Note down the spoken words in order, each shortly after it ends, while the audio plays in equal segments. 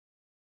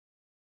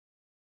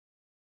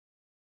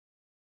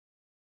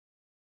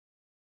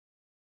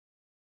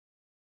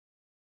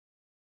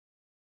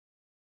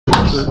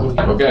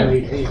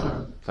Okay.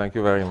 Thank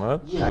you very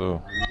much. Yeah,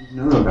 So, I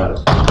didn't know about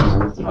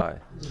it. I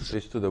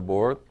switch to the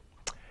board.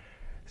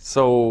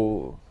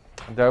 So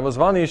there was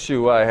one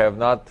issue I have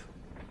not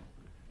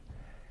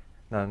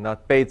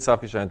paid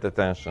sufficient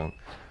attention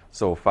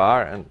so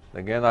far, and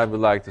again I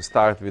would like to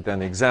start with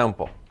an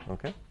example.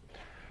 Okay,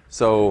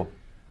 so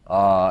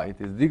it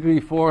is degree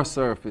 4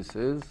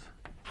 surfaces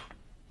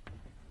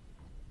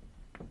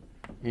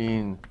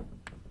in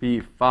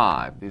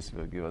P5. This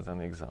will give us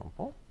an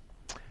example,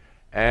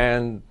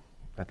 and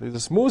at least the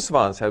smooth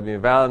ones have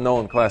been well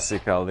known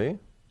classically.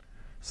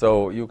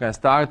 So you can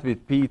start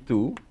with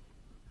P2,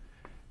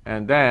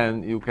 and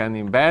then you can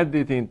embed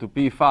it into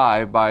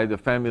P5 by the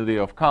family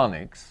of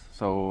conics.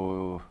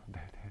 So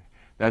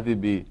that will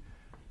be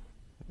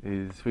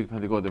is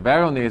frequently called the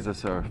Veronese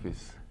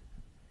surface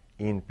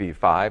in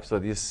P5. So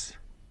this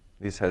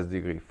has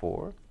degree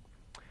 4.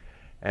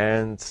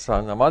 And so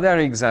another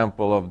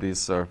example of these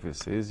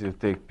surfaces, you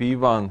take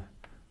P1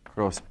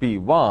 cross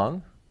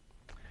P1,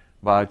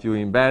 but you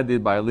embed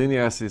it by a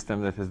linear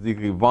system that has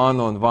degree 1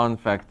 on one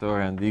factor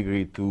and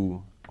degree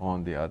 2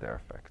 on the other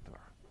factor.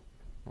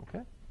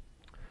 Okay?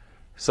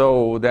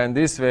 So then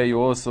this way you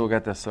also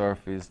get a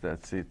surface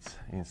that sits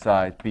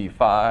inside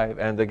P5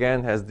 and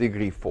again has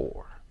degree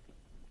 4.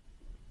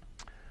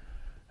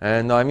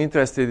 And now I'm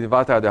interested in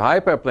what are the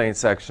hyperplane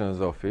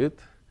sections of it.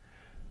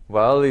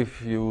 Well,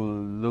 if you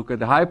look at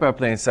the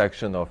hyperplane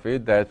section of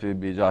it, that will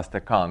be just a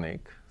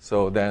conic.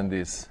 So then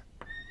this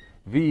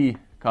V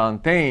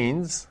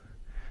contains,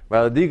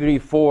 well, a degree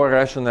 4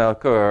 rational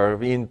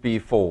curve in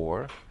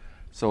P4.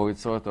 So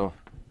it's sort of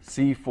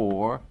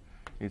C4.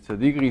 It's a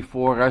degree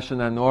 4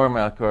 rational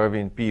normal curve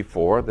in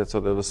P4. That's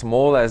sort of the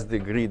smallest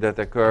degree that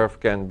a curve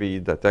can be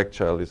that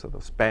actually sort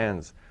of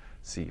spans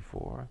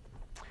C4.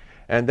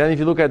 And then if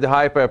you look at the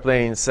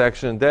hyperplane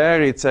section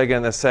there, it's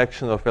again a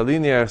section of a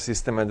linear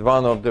system, and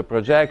one of the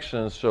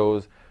projections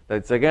shows that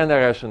it's again a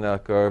rational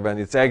curve, and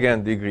it's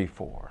again degree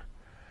 4.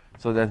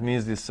 So that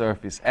means this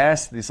surface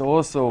S, this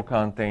also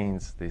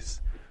contains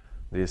this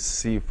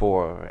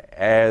C4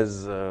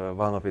 as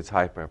one of its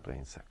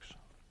hyperplane sections.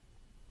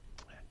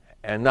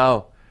 And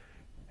now,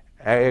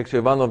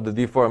 actually, one of the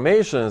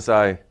deformations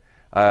I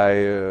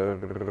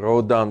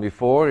wrote down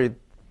before, it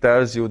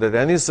tells you that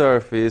any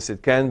surface,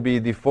 it can be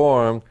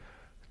deformed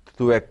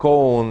to a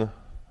cone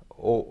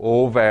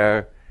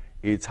over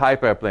its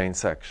hyperplane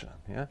section.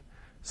 Yeah?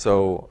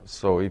 So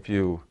if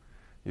you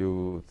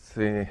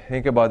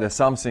think about that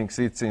something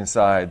sits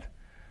inside,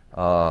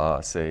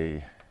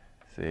 say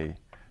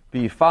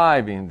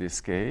P5 in this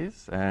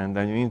case, and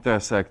then you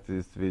intersect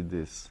it with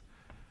this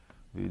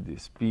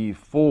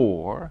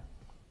P4,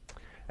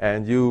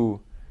 and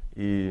you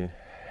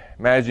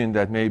imagine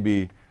that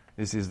maybe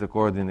this is the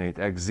coordinate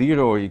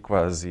x0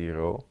 equals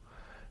 0,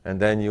 and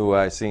then you,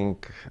 I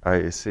think,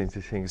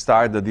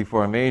 start the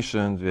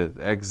deformation with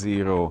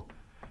x0,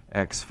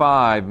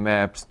 x5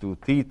 maps to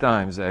t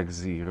times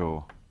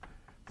x0,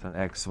 it's an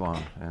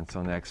x1, and it's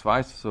an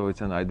x5, so it's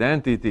an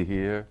identity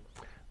here,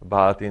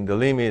 but in the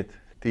limit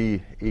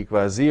t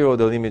equals 0,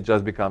 the limit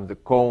just becomes the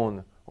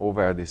cone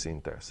over this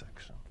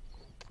intersection.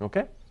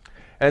 Okay?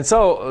 And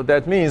so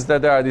that means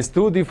that there are these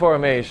two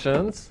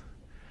deformations.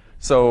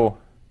 So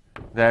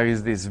there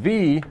is this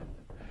V,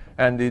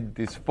 and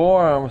this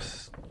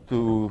forms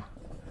to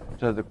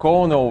just the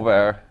cone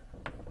over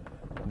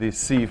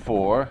this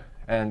C4,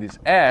 and this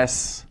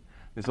S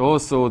is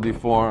also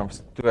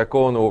deforms to a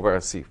cone over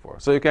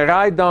C4. So you can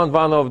write down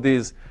one of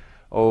these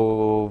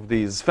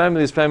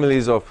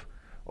families of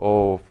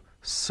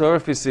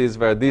surfaces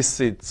where this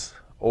sits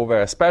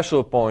over a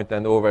special point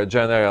and over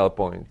general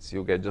points.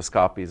 You get just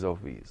copies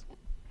of these.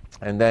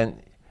 And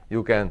then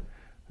you can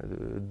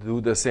do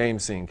the same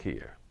thing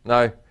here.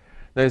 Now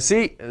you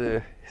see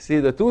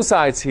the two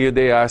sides here,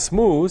 they are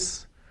smooth.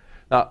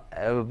 Now,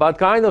 what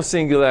kind of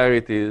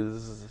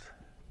singularities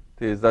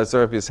that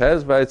surface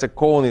has? Well, it's a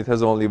cone, it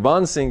has only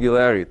one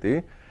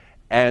singularity.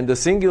 And the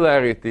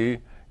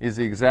singularity is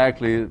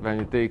exactly when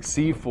you take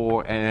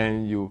C4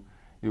 and you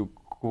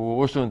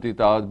quotient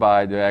it out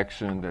by the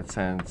action that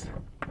sends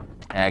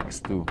x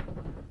to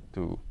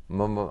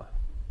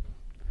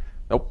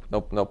nope.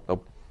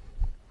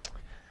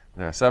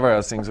 There are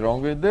several things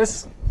wrong with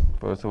this.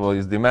 First of all,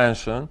 is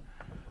dimension.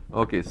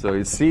 Okay, so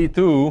it's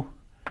C2,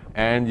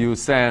 and you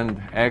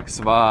send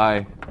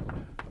xy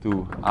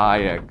to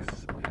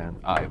ix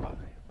and iy.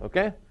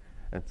 Okay,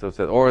 and so it's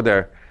that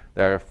order.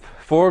 There are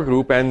 4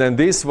 groups, and then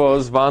this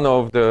was one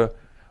of the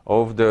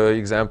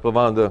example.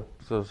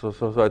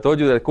 So I told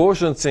you that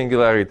quotient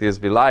singularities,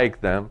 we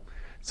like them.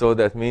 So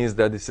that means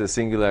that it's a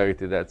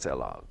singularity that's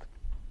allowed.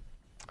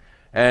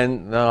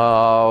 And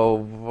now,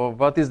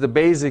 what is the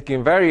basic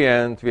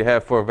invariant we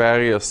have for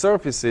various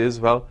surfaces?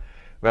 Well,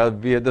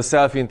 we have the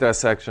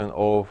self-intersection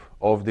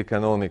of the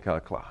canonical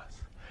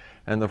class.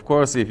 And of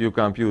course, if you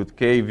compute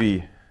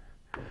kv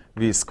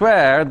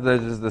squared,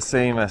 that is the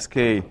same as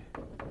k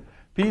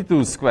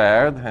p2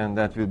 squared, and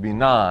that will be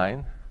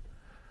 9.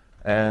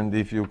 And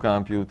if you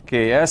compute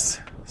ks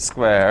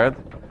squared,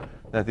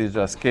 that is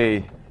just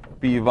k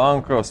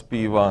p1 cross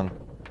p1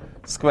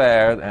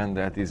 squared, and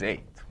that is 8.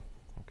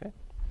 Okay.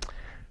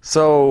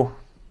 So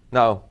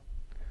now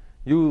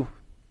you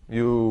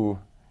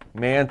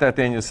may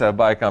entertain yourself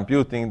by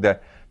computing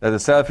that the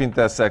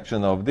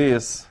self-intersection of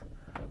this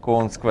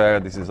cone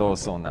squared, this is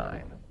also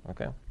 9.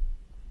 Okay.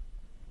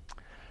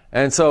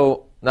 And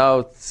so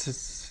now,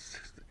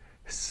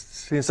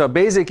 since our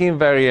basic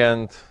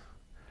invariant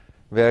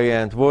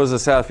was the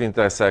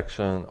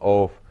self-intersection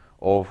of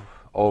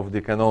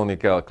the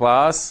canonical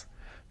class,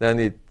 then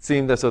it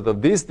seemed that sort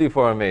of this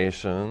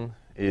deformation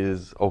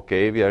is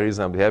okay. We are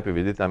reasonably happy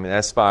with it. I mean,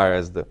 as far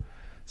as the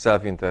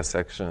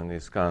self-intersection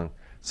is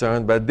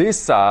concerned. But this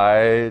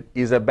side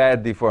is a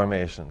bad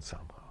deformation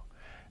somehow.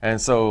 And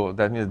so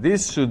that means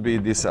this should be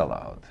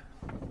disallowed.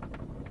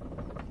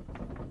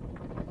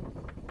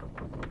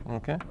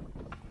 Okay?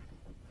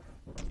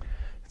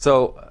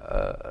 So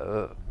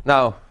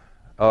now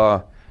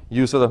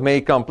you sort of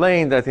may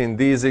complain that in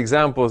these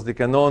examples the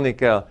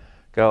canonical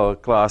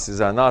classes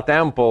are not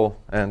ample,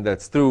 and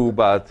that's true,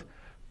 but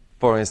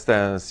for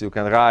instance, you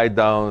can write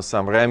down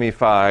some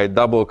ramified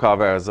double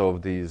covers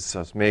of these,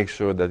 just make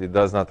sure that it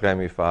does not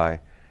ramify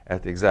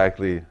at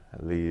exactly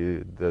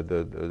the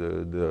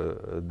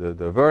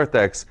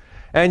vertex,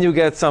 and you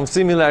get some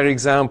similar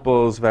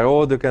examples where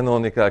all the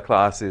canonical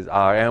classes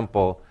are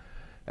ample,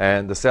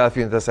 and the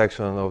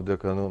self-intersection of the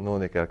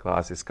canonical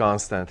class is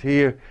constant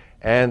here,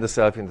 and the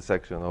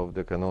self-intersection of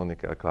the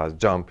canonical class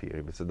jump here.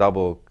 If it's a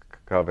double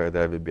cover,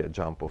 there will be a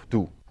jump of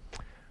 2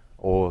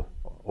 all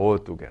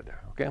together.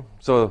 Okay,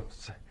 so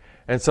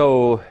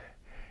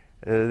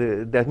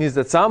that means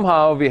that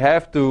somehow we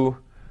have to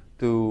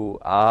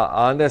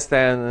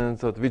understand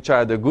sort of which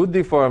are the good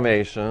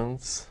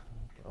deformations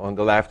on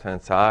the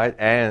left-hand side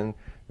and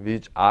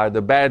which are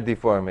the bad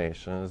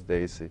deformations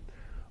they sit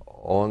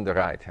on the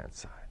right-hand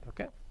side.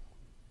 Okay,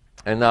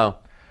 and now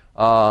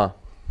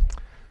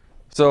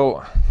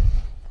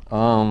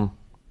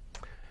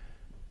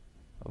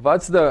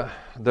what's the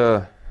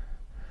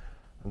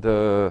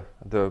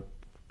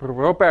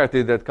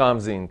property that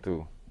comes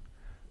into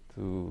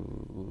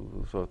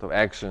sort of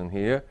action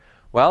here?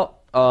 Well,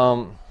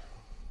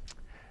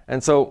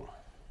 and so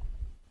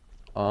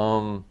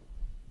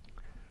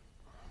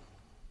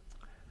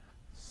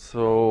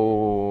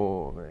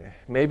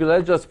maybe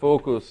let's just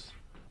focus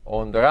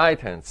on the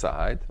right-hand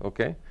side.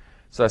 Okay,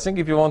 so I think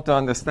if you want to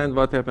understand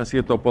what happens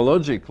here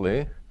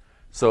topologically,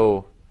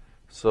 so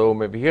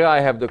maybe here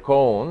I have the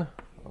cone.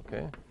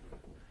 Okay,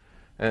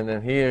 and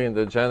then here in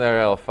the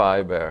general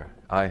fiber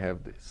I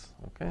have this.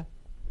 Okay,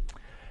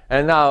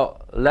 and now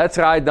let's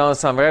write down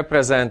some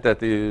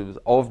representatives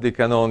of the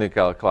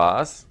canonical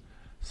class.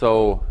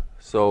 So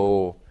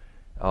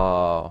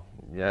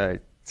yeah, I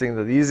think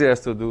that the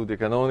easiest to do the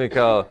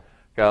canonical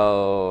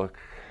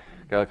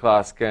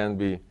class can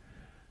be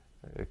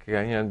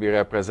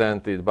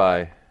represented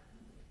by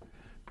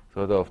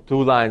sort of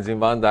 2 lines in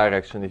one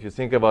direction. If you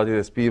think about it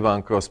as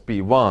P1 cross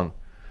P1,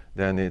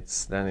 then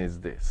it's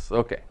this.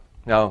 Okay.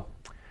 Now,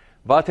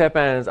 what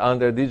happens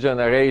under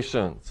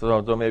degeneration?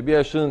 So maybe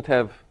I shouldn't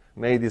have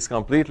made this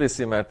completely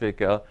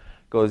symmetrical,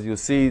 because you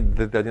see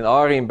that in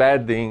our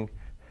embedding,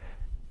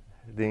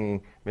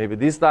 maybe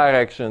this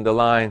direction, the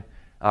line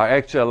are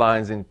actual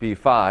lines in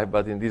P5,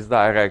 but in this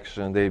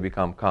direction they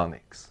become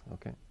conics.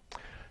 Okay,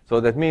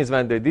 so that means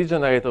when they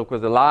degenerate, of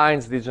course, the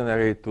lines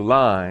degenerate to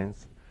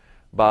lines,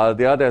 but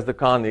the other is the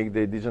conic,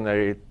 they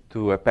degenerate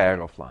to a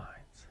pair of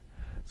lines.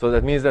 So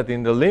that means that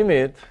in the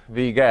limit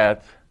we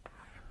get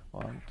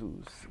 1,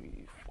 2,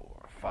 3,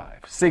 4,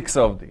 5, 6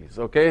 of these.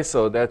 Okay,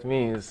 so that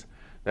means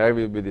there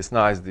will be this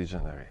nice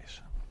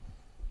degeneration.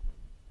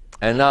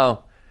 And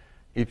now,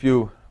 if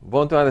you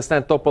want to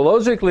understand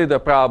topologically, the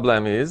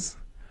problem is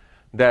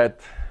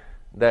that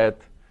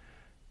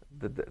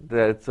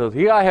so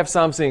here I have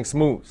something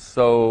smooth.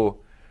 So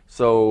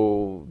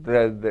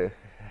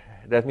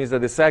that means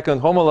that the second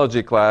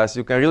homology class,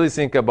 you can really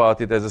think about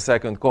it as a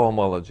second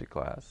cohomology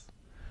class.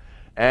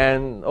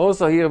 And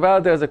also here, well,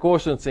 there's a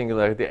quotient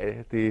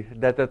singularity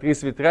that at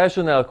least with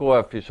rational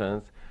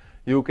coefficients,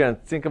 you can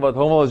think about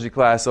homology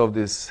class of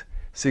this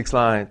 6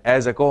 line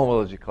as a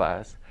cohomology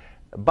class.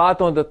 But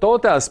on the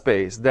total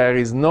space, there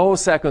is no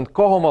second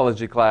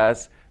cohomology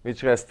class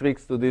which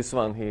restricts to this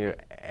one here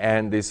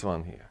and this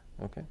one here.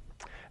 Okay,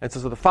 and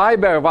so the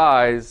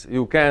fiber-wise,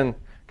 you can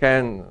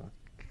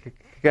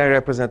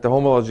represent the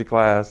homology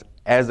class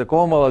as a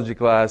cohomology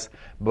class,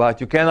 but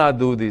you cannot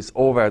do this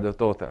over the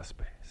total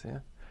space. Yeah?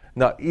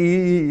 Now,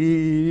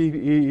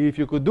 if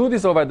you could do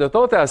this over the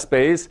total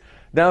space,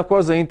 then of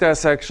course the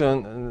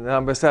intersection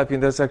number,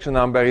 self-intersection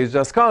number is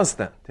just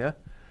constant. Yeah.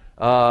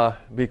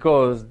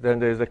 Because then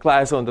there's a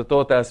class on the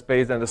total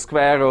space, and the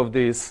square of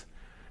this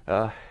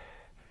the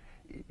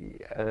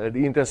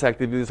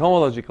intersected with this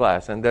homology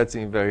class, and that's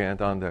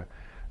invariant under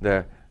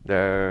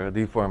their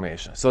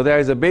deformation. So there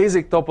is a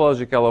basic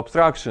topological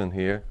obstruction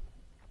here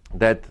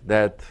that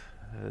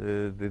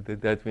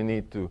we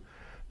need to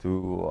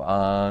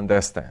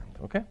understand.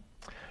 Okay,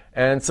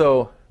 and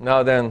so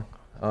now then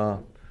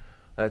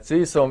let's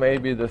see. So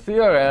maybe the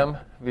theorem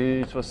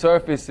which for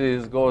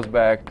surfaces goes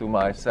back to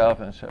myself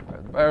and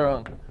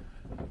Shepard-Barron.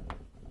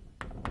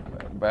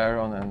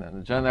 baron, and then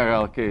the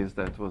general case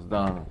that was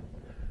done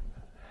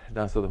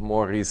sort of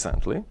more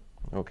recently.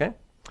 Okay,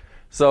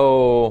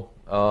 so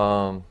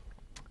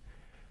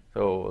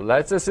so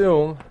let's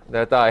assume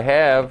that I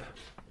have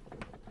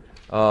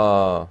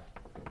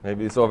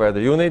maybe it's over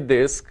the unit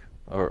disk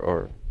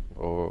or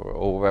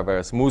over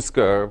a smooth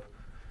curve.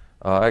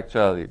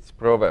 Actually, it's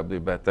probably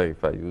better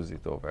if I use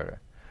it over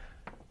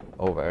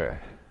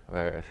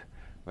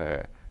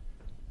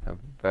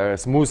a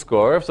smooth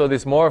curve. So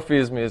this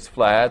morphism is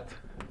flat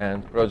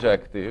and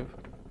projective.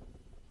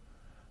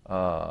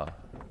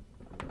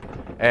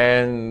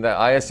 And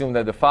I assume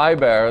that the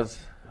fibers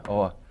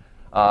are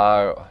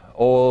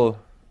all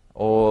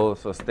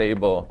so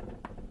stable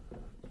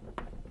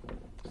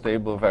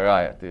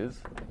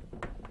varieties.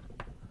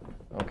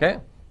 Okay?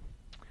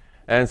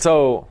 And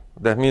so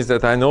that means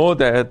that I know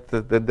that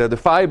the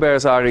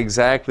fibers are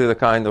exactly the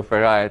kind of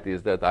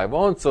varieties that I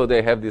want. So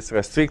they have this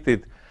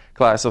restricted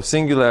class of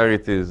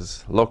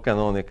singularities, log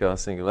canonical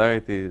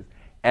singularities,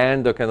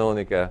 and the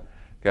canonical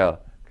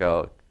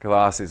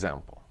class is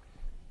ample.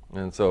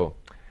 And so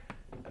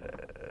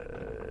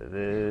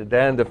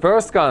then the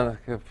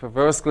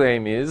first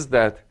claim is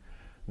that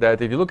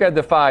if you look at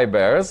the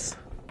fibers,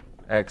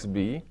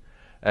 xb,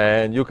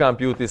 and you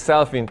compute the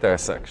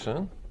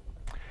self-intersection,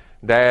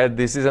 that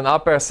this is an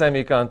upper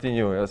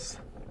semi-continuous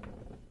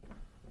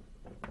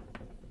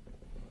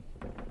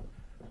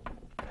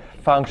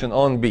function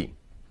on B.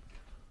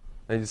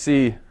 And you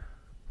see,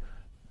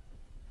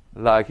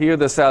 like here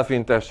the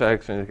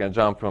self-intersection, you can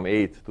jump from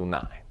 8 to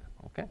 9.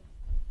 Okay?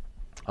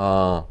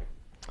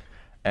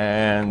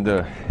 And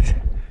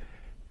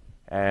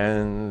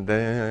then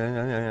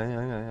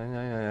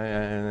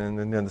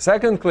the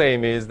second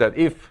claim is that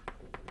if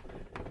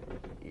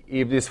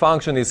this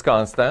function is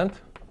constant,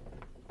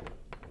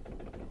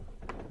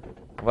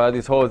 well,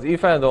 this holds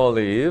if and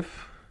only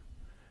if,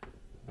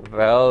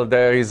 well,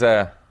 there is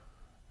a,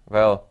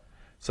 well,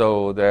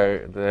 so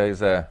there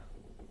is a,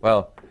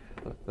 well,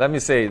 let me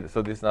say,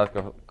 so this is not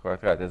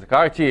correct, right? There's a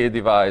Cartier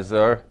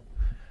divisor.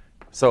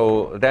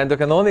 So then the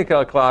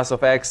canonical class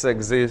of X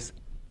exists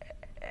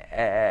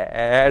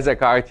as a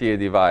Cartier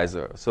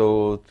divisor.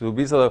 So to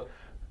be sort of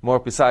more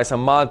precise, a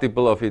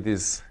multiple of it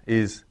is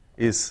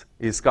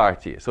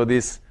Cartier. So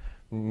this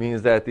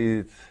means that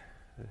it's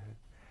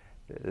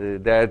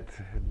that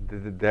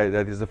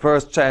is the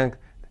first chunk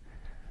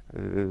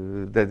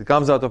that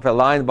comes out of a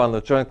line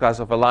bundle, joint class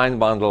of a line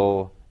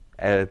bundle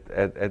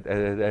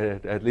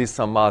at least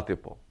some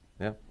multiple.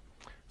 Yeah.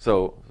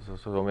 So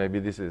maybe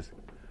this is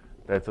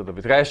that sort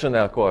of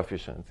rational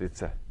coefficient.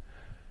 It's a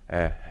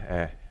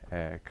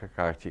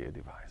Cartier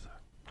divisor.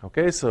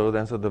 Okay. So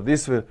then sort of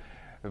this will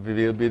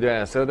be the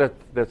answer.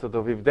 That sort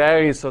of if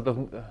there is sort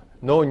of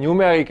no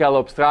numerical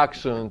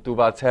obstruction to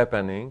what's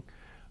happening,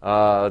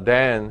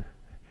 then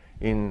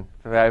in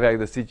fact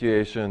the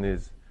situation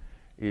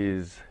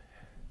is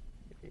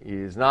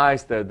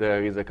nice, that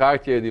there is a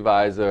Cartier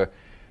divisor,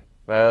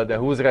 well,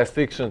 whose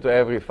restriction to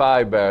every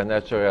fiber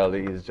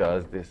naturally is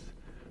just this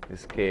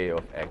k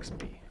of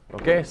xb.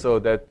 Okay, so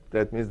that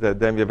means that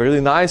then we have a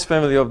really nice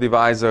family of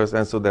divisors,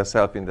 and so their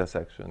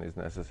self-intersection is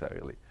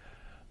necessarily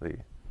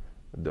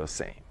the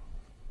same.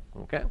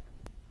 Okay.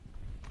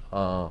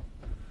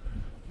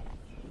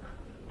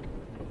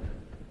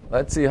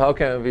 Let's see, how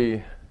can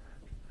we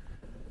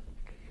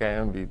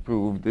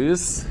prove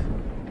this?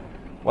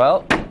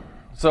 Well,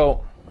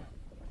 so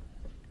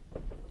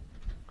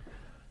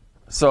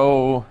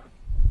for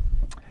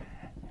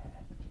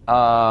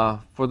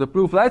the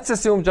proof, let's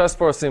assume just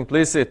for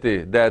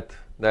simplicity that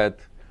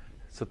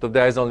sort of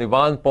there is only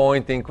one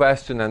point in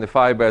question and the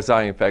fibers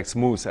are in fact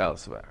smooth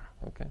elsewhere.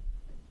 Okay,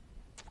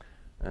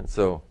 and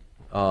so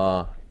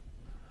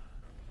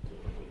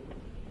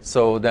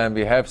then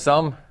we have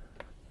some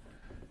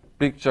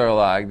picture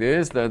like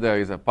this, that there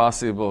is a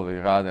possibly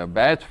rather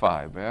bad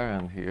fiber,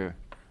 and here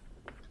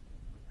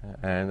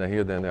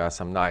then there are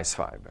some nice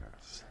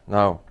fibers.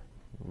 Now,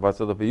 what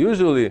sort of we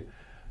usually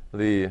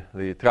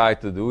try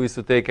to do is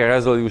to take a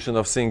resolution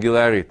of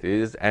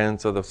singularities and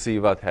sort of see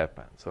what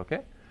happens.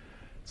 Okay,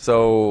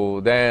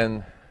 so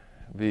then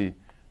we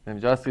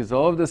just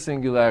resolve the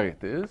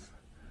singularities.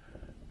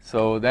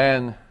 So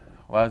then,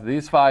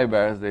 these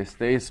fibers, they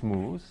stay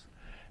smooth,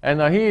 and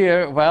now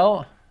here,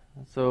 well,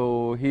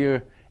 so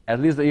here at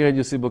least the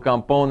irreducible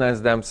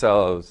components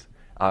themselves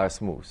are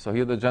smooth. So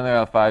here the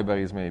general fiber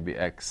is maybe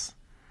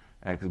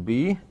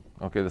xb.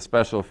 Okay, the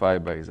special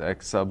fiber is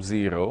x sub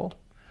 0.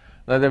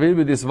 Now there will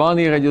be this one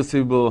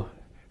irreducible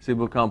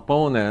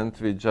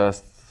component which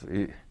is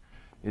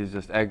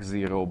just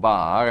x0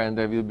 bar, and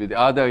there will be the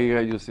other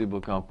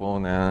irreducible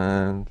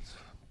components.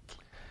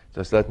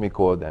 Just let me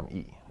call them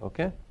E.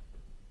 Okay.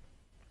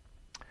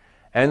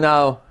 And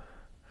now,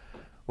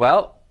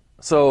 well,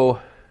 so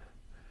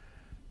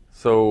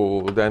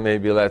then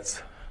maybe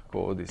let's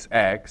call this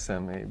x,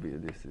 and maybe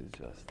this is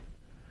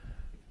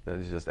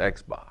just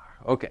x bar.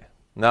 Okay.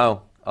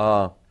 Now,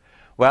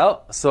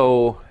 well,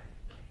 so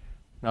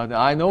now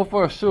I know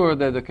for sure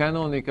that the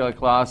canonical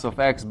class of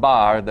x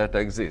bar that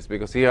exists,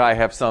 because here I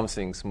have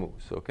something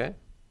smooth. Okay.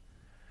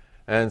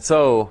 And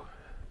so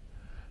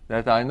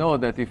that I know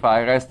that if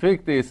I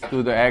restrict this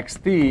to the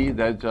xt,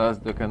 that's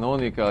just the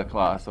canonical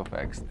class of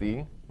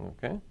xt.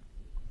 Okay.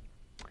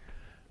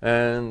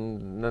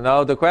 And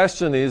now the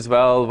question is,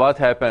 well, what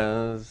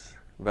happens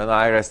when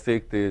I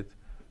restrict it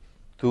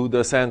to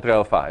the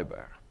central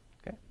fiber?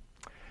 Okay.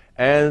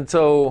 And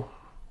so,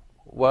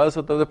 well,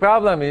 sort of the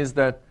problem is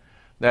that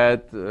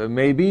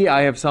maybe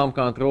I have some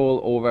control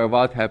over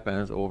what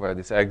happens over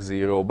this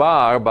x0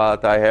 bar,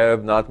 but I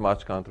have not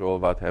much control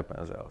what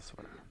happens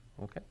elsewhere.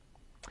 Okay.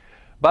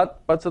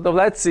 But sort of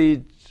let's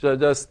see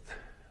just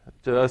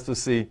to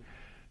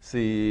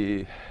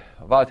see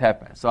what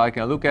happens. So I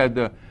can look at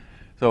the,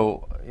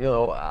 so you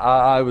know,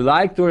 I would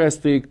like to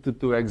restrict to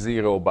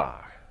x0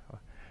 bar.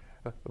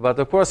 But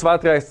of course,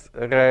 what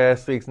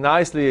restricts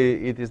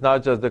nicely, it is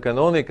not just the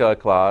canonical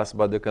class,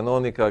 but the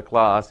canonical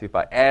class if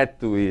I add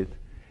to it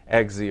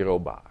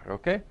x0 bar.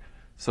 Okay?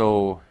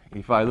 So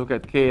if I look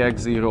at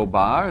kx0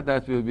 bar,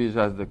 that will be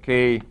just the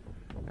k,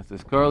 that's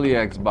this curly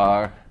x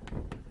bar,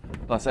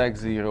 plus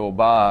x0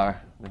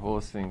 bar, the whole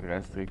thing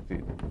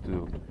restricted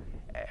to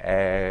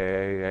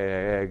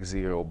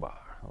x0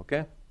 bar.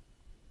 Okay?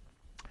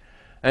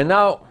 And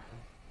now,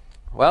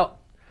 well,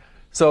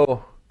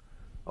 so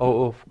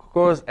of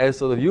course, as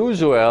sort of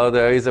usual,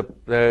 there is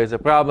a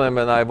problem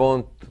when I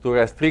want to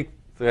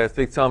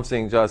restrict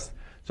something just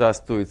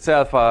to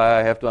itself.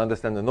 I have to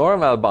understand the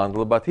normal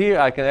bundle, but here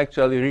I can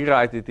actually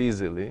rewrite it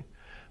easily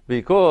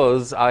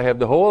because I have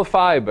the whole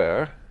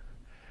fiber,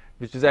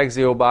 which is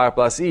x0 bar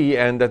plus e,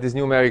 and that is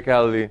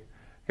numerically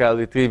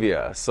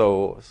trivial.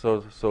 So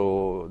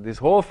this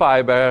whole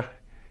fiber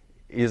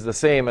is the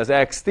same as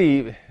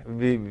xt,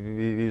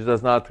 which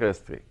does not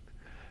restrict.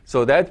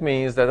 So that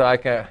means that I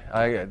can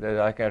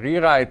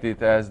rewrite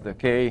it as the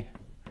k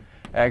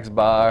x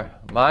bar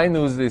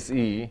minus this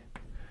e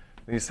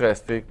is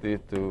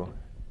restricted to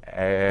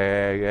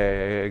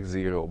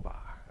x0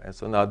 bar. And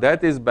so now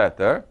that is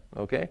better,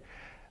 okay?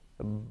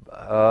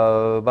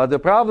 But the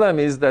problem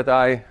is that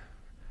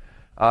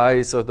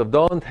I sort of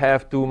don't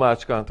have too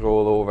much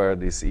control over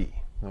this e,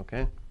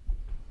 okay?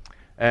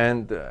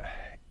 And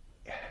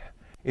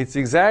it's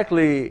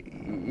exactly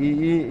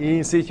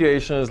in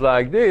situations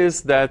like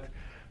this that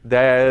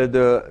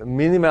the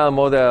minimal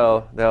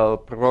model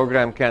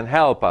program can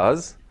help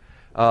us,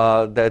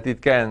 that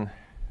it can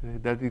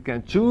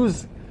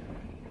choose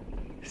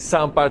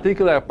some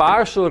particular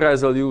partial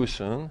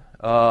resolution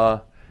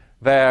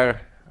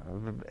where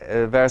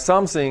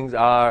some things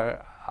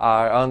are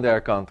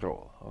under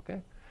control.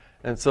 Okay,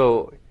 and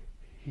so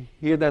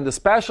here then the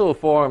special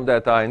form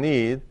that I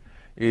need,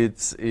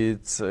 it's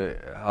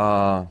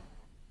called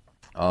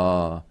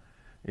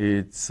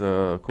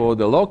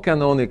the log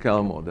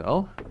canonical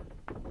model.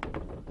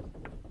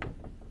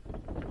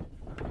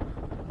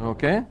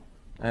 Okay,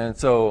 and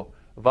so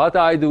what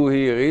I do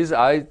here is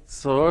I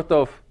sort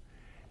of,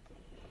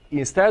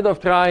 instead of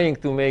trying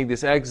to make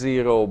this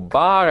x0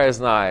 bar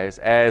as nice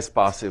as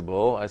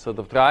possible, I sort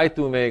of try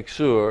to make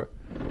sure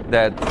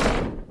that,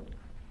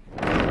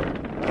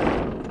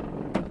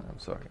 I'm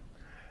sorry,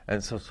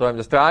 and so I'm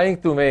just trying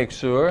to make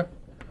sure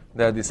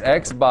that this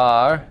x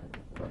bar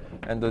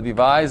and the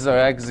divisor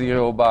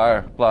x0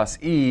 bar plus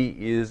e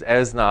is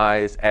as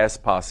nice as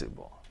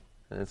possible.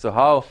 And so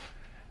how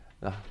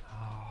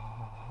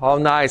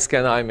nice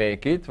can I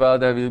make it? Well,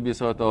 there will be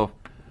sort of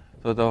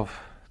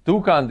two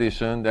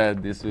conditions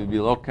that this will be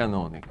log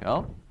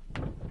canonical.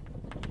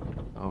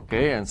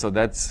 Okay, and so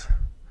that's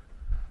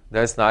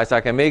nice.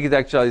 I can make it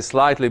actually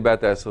slightly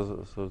better.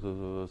 So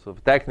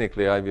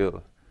technically, I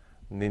will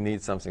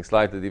need something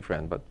slightly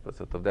different, but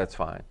sort of that's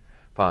fine.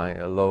 Fine,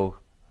 a low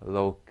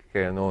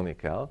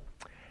canonical.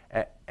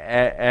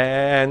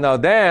 And now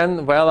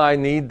then, well, I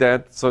need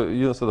that. So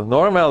you sort of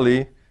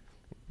normally,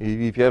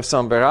 if you have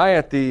some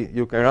variety,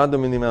 you can run the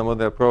minimal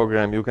model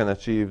program, you can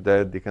achieve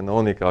that the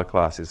canonical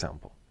class is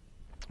simple.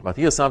 But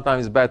here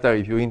sometimes it's better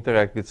if you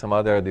interact with some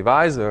other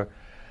divisor,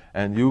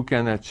 and you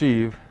can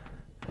achieve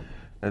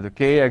that the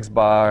kx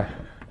bar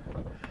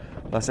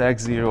plus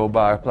x0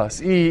 bar plus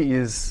e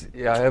is,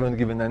 I haven't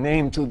given a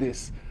name to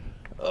this.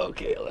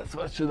 Okay,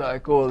 what should I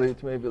call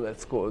it? Maybe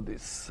let's call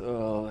this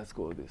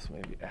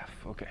maybe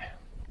f, okay.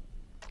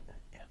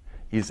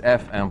 Is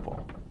f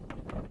ample.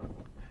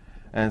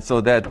 And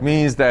so that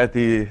means that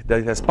it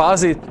has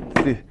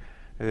positive,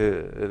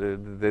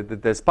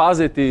 there's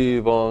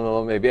positive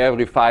on maybe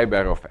every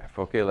fiber of f.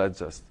 Okay, let's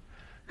just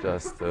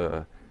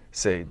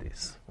say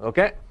this.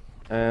 Okay,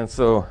 and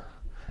so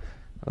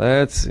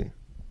let's see.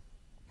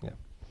 Yeah.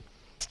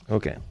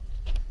 Okay,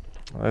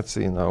 let's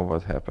see now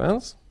what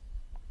happens.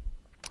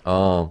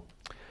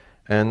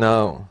 And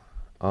now,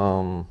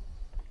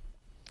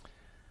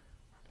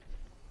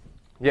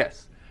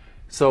 yes.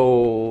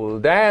 So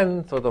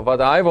then, sort of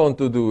what I want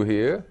to do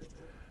here,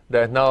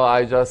 that now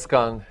I just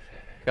can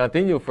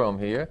continue from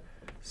here.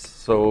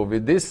 So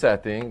with this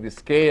setting, this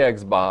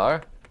kx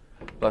bar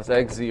plus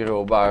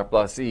x0 bar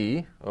plus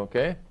e,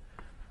 okay,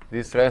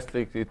 this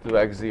restricted to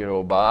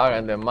x0 bar,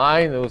 and then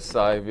minus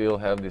I will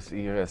have this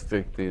e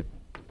restricted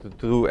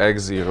to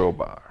x0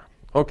 bar.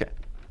 Okay.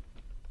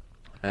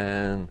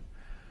 And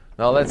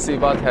now let's see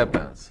what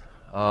happens.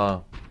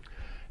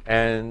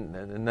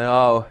 And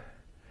now,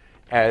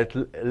 at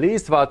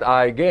least what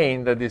I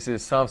gain, that this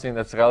is something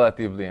that's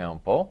relatively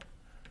ample.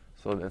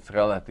 So that's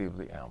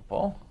relatively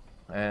ample.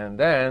 And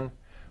then,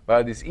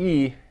 well, this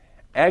E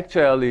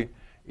actually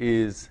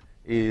is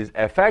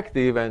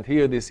effective, and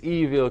here this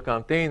E will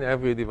contain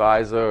every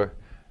divisor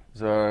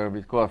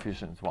with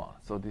coefficient 1.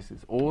 So this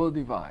is all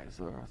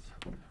divisors,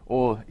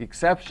 all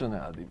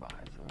exceptional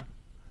divisors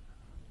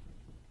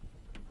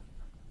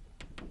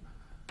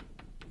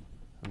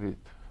with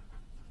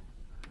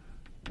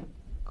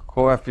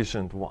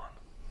coefficient 1.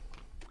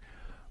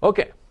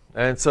 Okay,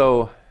 and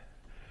so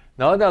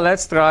now then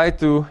let's try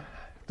to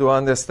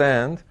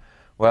understand.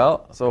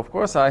 Well, so of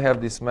course I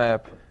have this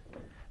map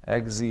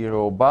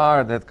x0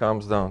 bar that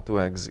comes down to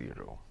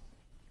x0.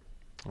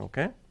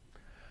 Okay?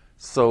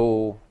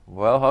 So,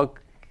 well, how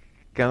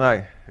can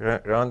I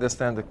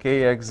understand the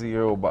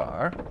kx0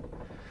 bar?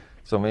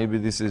 So maybe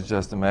this is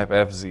just the map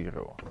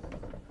f0.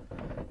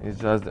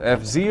 It's just the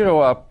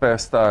f0 upper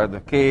star,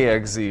 the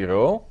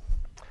kx0.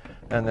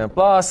 And then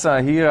plus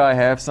here I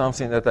have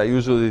something that I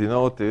usually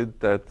denoted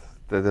that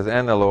is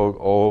analog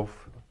of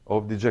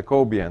the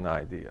Jacobian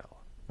ideal.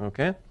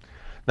 Okay?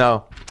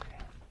 Now,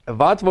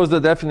 what was the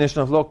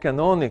definition of log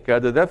canonical?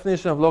 The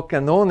definition of log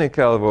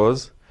canonical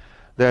was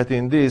that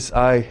in this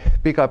I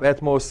pick up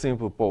at most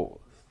simple poles.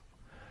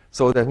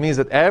 So that means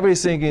that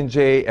everything in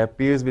J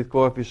appears with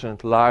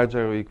coefficient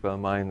larger or equal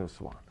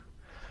 -1.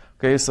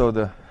 Okay, so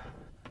the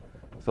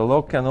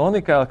log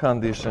canonical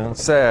condition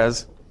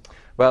says,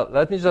 well,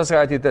 let me just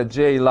write it at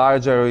J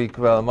larger or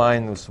equal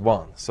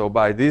 -1. So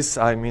by this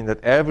I mean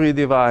that every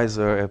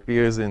divisor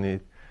appears in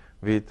it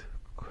with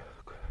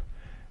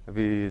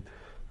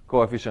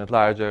coefficient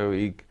larger or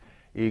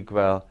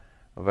equal,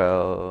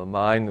 well,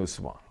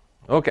 -1.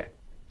 Okay.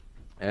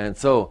 And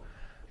so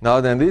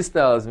now then this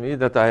tells me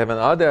that I have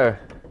another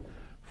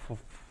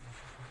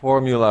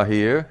formula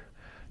here,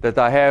 that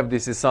I have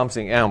this is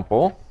something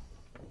ample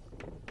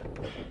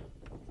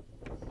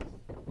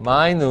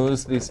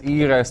minus this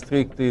E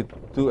restricted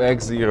to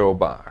x0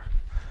 bar.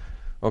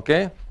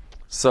 Okay?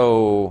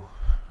 So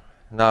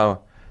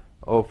now,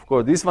 of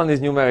course, this one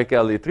is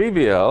numerically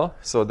trivial.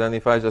 So then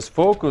if I just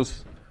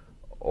focus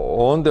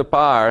on the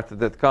part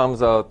that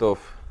comes out of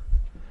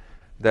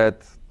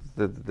that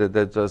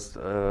just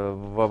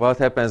what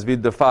happens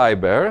with the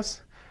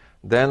fibers,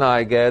 then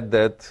I get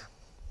that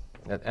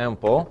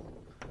ample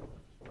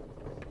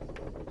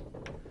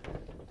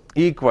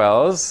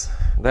equals,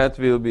 that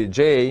will be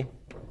J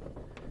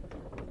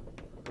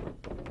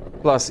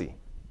plus E.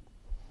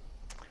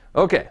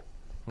 Okay,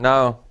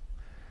 now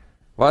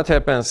what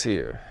happens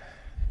here?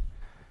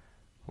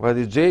 Well,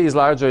 if J is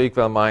larger or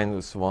equal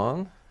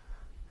 -1,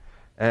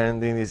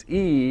 and in this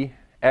E,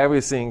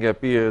 everything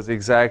appears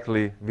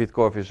exactly with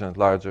coefficient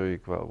larger or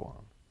equal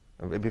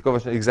 1. With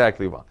coefficient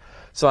exactly 1.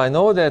 So I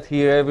know that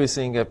here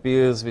everything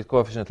appears with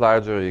coefficient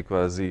larger or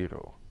equal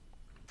 0.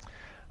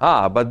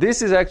 But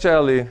this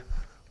actually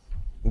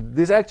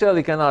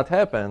cannot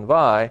happen.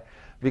 Why?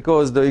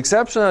 Because the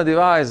exceptional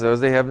divisors,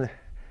 they have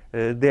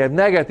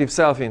negative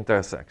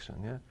self-intersection.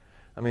 Yeah?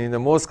 I mean, in the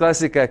most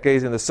classical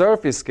case, in the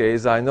surface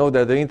case, I know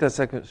that the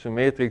intersection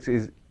matrix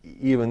is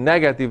even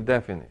negative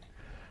definite.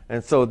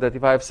 And so that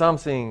if I have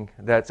something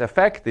that's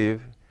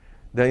effective,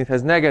 then it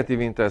has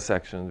negative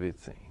intersection with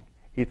thing.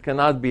 It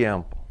cannot be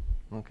ample.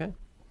 Okay?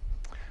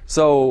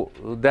 So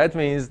that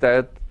means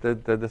that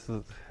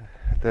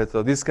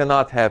this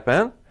cannot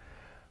happen.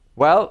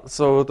 Well,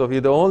 so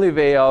the only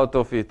way out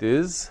of it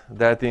is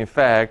that in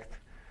fact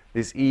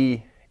this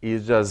E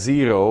is just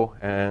 0,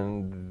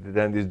 and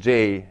then this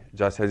J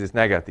just has its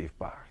negative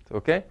part.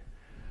 Okay?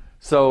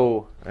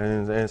 So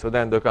and so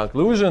then the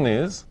conclusion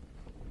is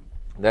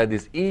that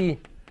this E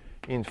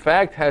in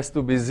fact has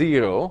to be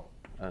 0,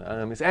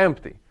 and it's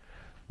empty,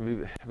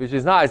 which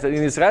is nice.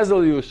 In its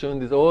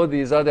resolution, all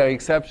these other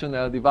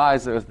exceptional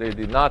divisors, they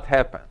did not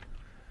happen.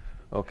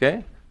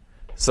 Okay?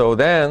 So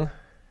then,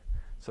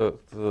 so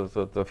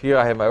here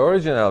I have my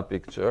original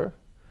picture.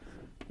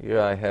 Here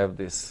I have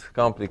this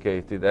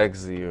complicated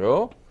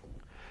x0.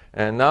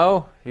 And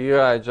now here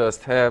I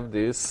just have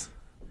this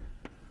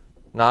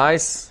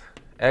nice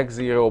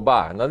x0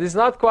 bar. Now this is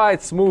not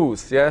quite smooth,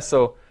 yeah?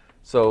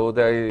 So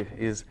there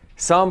is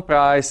some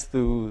price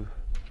to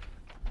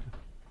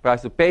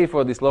pay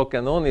for this log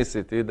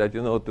canonicity,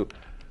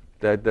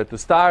 that that to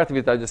start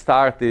with I just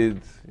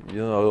started,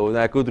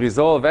 I could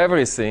resolve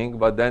everything,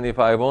 but then if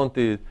I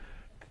wanted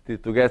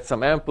to get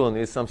some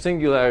ampleness, some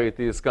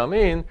singularities come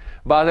in,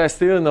 but I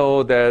still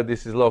know that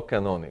this is log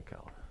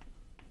canonical.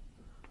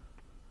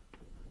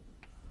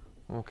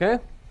 Okay?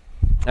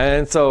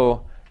 And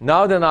so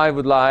now then I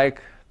would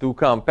like to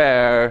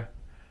compare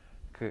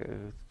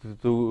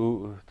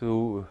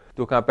to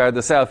compare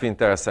the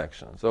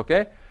self-intersections.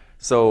 Okay?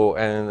 So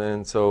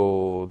and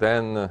so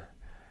then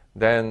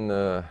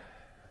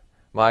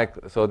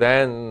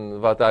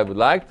what I would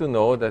like to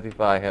know, that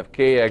if I have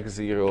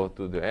kx0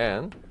 to the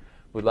n,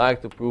 would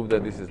like to prove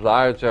that this is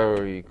larger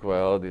or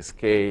equal this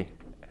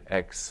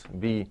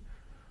kxb.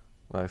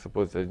 I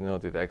suppose I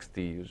denoted xt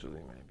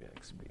usually, maybe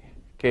xb.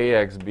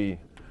 kxb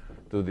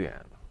to the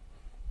n.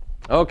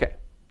 Okay.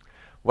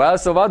 Well,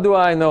 so what do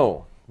I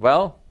know?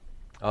 Well,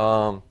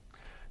 now,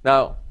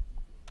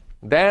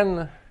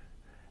 then,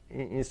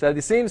 instead,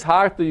 it seems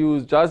hard to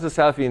use just the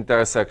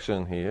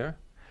self-intersection here,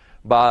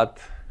 but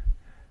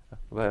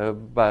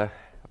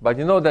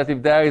you know that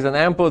if there is an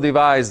ample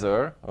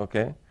divisor,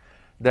 okay,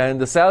 then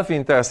the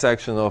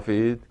self-intersection of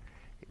it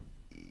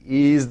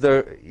is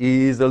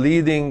the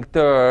leading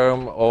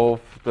term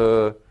of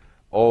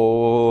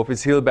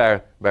its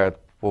Hilbert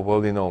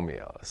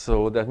polynomial.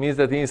 So that means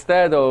that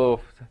instead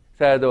of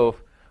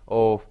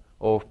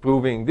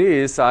proving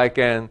this, I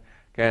can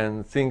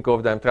think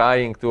of them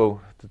trying to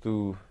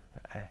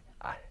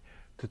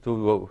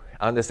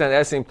understand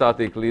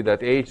asymptotically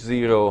that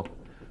h0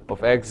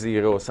 of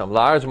x0 is some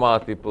large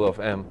multiple of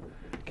m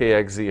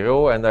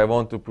kx0, and I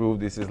want to prove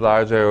this is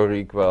larger or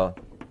equal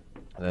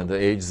than the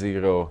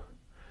h0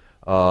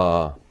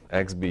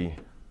 xb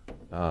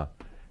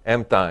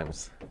m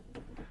times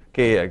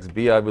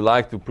kxb. I would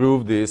like to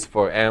prove this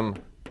for m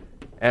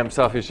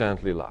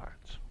sufficiently large.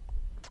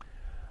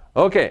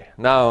 Okay,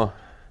 now,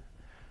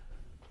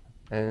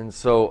 and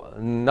so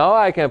now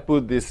I can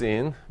put this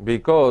in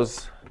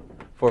because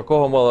for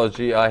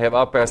cohomology I have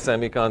upper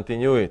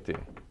semi-continuity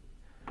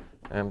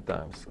m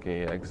times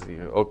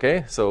kx0.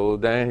 Okay, so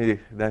then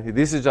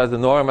this is just the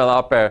normal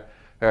upper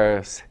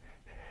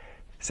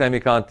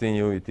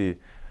semi-continuity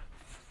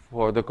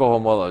for the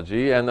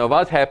cohomology. And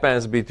what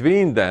happens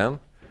between them?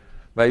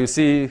 Well, you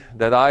see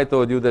that I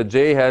told you that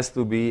J has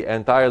to be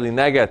entirely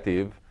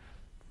negative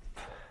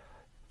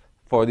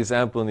for this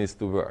ampleness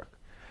to work.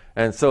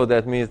 And so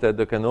that means that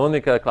the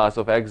canonical class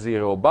of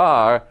x0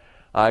 bar,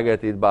 I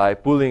get it by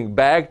pulling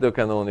back the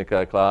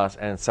canonical class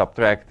and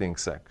subtracting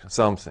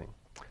something.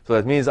 So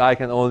that means I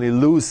can only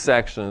lose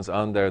sections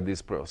under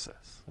this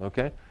process.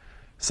 Okay?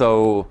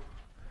 So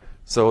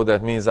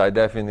that means I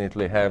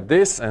definitely have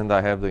this and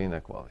I have the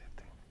inequality.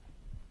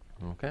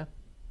 Okay?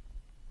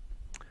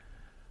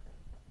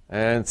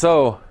 And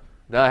so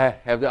then I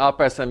have the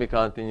upper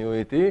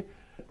semi-continuity.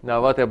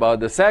 Now what about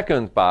the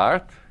second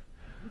part?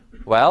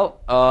 Well,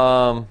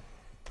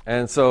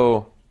 and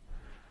so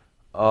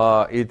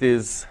it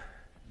is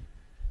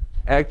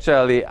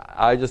actually,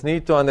 I just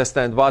need to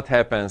understand what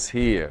happens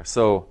here.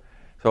 So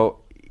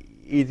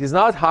it is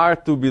not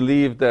hard to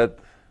believe that,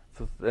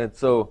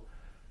 so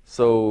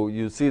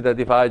you see that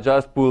if I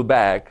just pull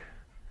back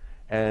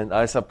and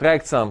I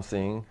subtract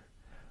something,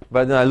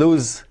 but then I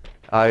lose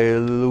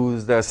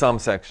there some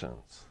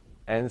sections.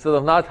 And it's sort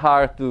of not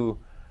hard to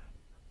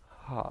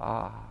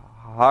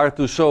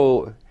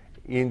show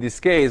in this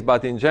case,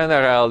 but in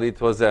general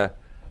it was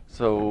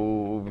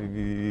so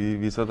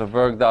we sort of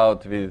worked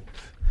out with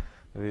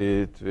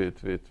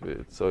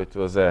so it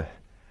was a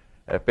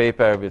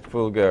paper with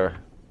Fulger,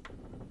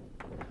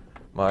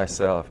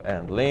 myself,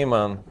 and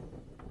Lehman,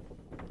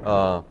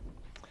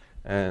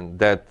 and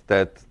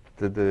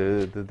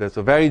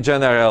so very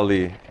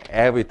generally,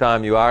 every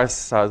time you are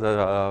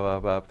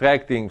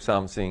subtracting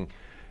something,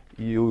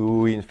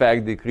 you in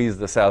fact decrease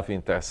the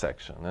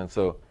self-intersection. And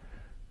so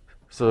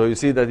you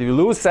see that if you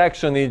lose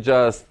section, it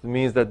just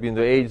means that in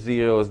the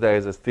h0s there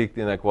is a strict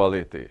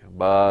inequality.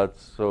 But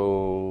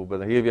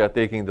here we are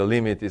taking the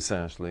limit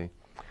essentially.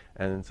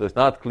 And so it's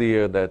not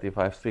clear that if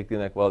I have strict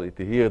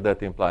inequality here,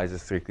 that implies a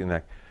strict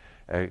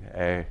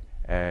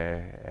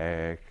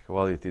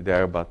inequality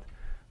there. But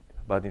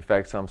in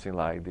fact, something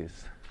like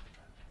this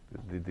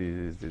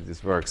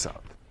works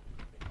out.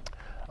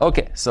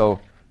 Okay,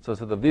 so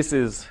sort of this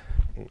is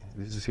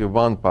here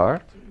one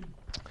part.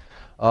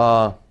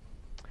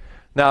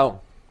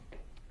 Now,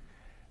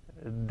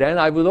 then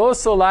I would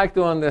also like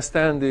to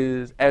understand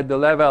this at the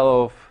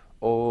level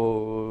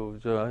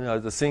of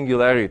the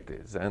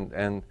singularities,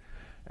 and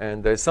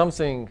there's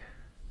something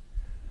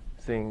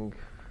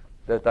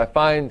that I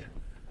find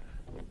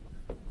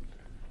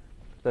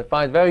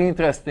very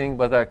interesting,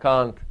 but I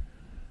can't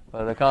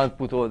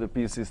put all the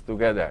pieces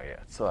together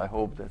yet. So I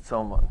hope that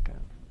someone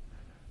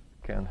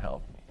can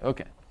help me.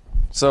 Okay,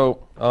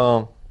 so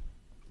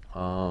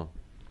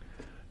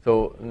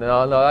so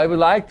now I would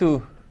like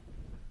to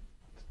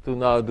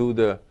now do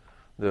the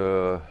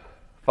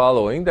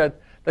following. That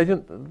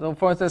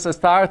for instance, I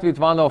start with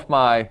one of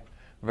my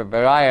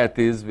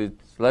varieties, which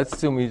let's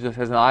assume it just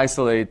has an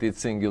isolated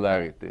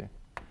singularity.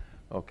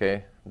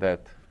 Okay,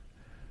 that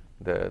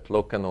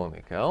log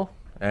canonical,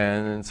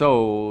 and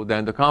so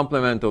then the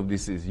complement of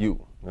this is u.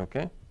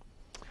 Okay,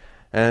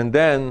 and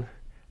then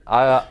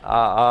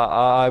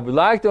I would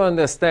like to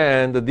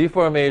understand the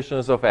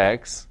deformations of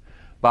x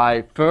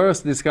by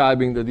first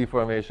describing the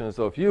deformations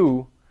of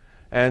u,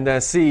 and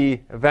then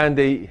see when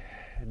they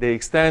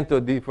extend to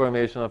a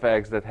deformation of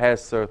x that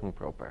has certain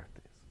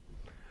properties.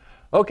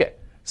 Okay,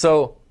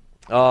 so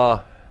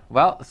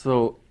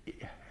so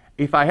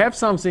if I have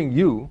something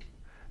u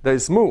that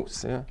is smooth,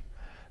 yeah,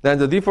 then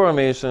the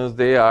deformations,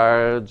 they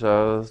are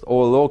just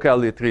all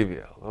locally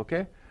trivial.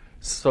 Okay,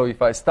 so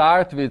if I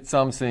start with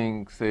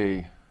something,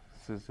 say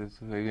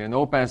an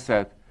open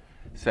set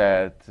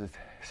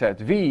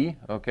V,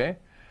 okay,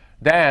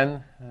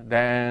 then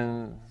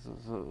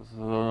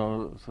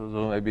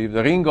so maybe if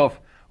the ring of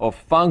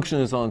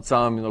functions on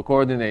some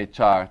coordinate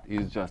chart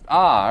is just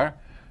R,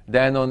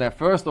 then on the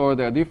first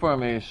order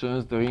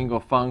deformations, the ring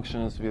of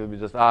functions will be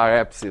just R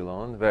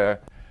epsilon,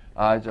 where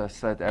I just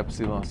set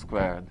epsilon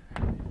squared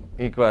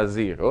equals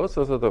 0.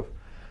 So sort of,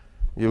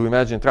 you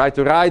imagine, try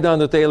to write down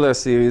the Taylor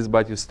series,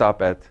 but you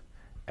stop at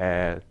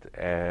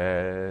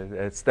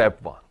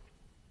step 1.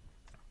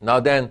 Now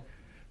then,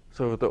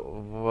 so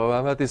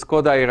what is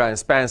Kodaira and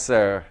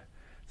Spencer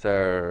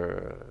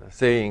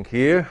saying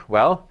here?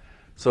 Well,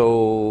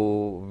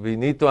 so we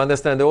need to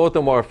understand the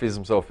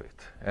automorphisms of it.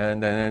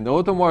 And then the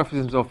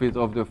automorphisms of it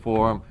of the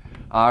form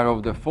are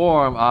of the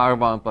form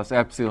R1 plus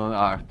epsilon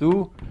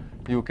R2.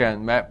 You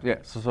can map,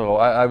 yeah, so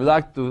I would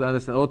like to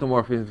understand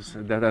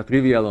automorphisms that are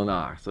trivial on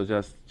R. So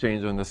just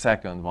change on the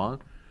second one.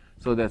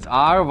 So that's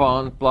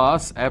R1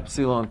 plus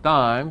epsilon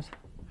times,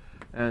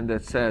 and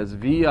that says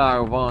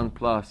VR1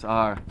 plus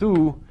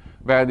R2,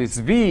 where this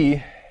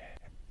V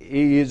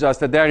is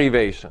just a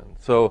derivation.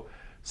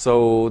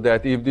 So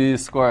that if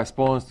this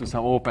corresponds to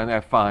some open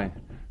affine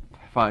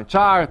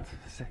chart,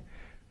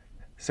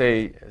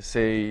 say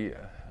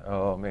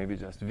maybe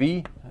just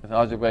V, an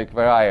algebraic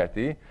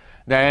variety,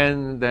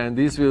 then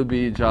this will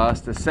be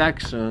just a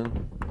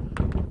section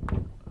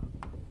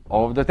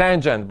of the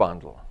tangent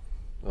bundle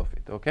of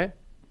it, okay?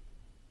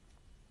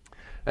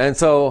 And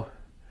so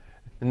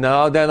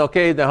now then,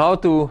 okay, then how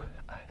to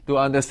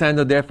understand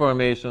the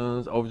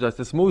deformations of just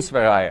a smooth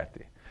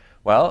variety?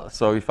 Well,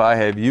 so if I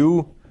have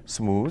U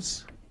smooth,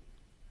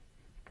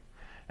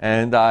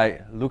 and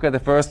I look at the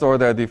first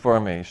order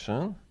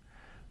deformation,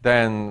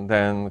 then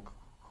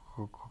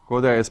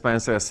Kodaira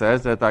Spencer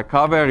says that I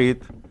cover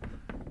it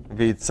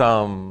with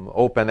some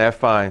open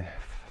affine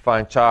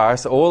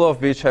charts, all of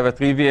which have a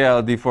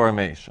trivial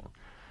deformation.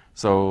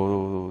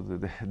 So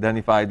then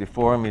if I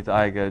deform it,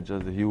 I get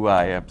just the Ui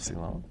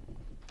epsilon.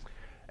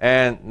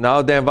 And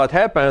now then what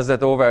happens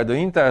that over the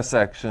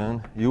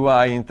intersection,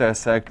 Ui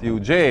intersect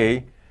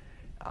Uj,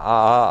 I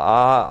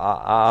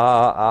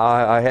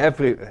have,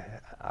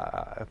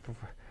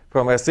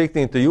 from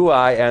restricting to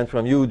Ui and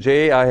from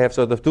Uj, I have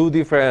sort of two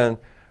different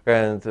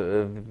way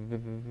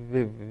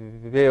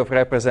of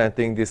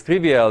representing this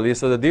trivially,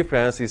 so the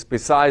difference is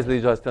precisely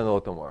just an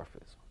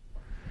automorphism.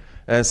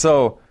 And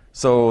so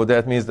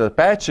that means that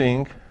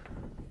patching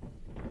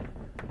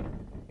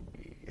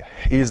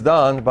is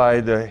done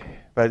by the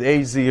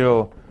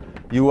H0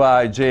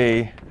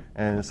 Uij,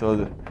 and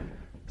so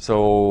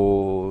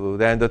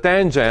then the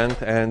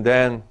tangent, and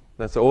then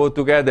that's all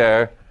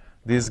together.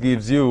 This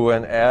gives you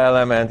an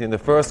element in the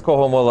first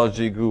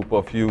cohomology group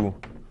of U,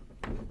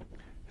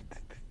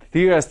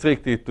 T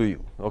restricted to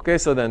U. Okay,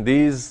 so then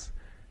these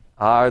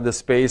are the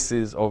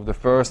spaces of the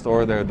first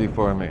order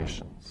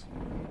deformations.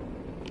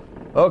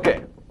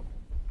 Okay,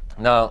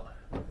 now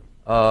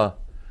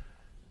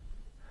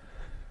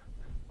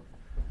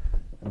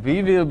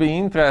we will be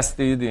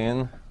interested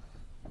in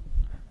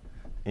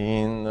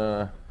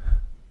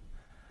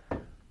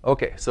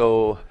okay,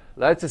 so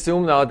let's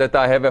assume now that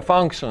I have a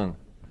function.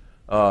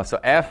 So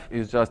f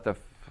is just a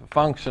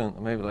function,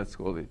 maybe let's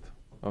call it,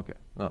 okay,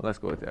 no, let's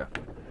call it f.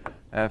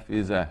 F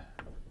is a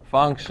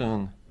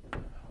function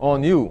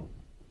on U.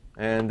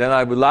 And then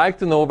I would like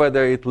to know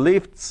whether it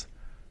lifts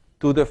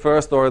to the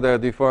first order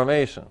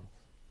deformation.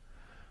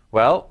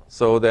 Well,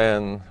 so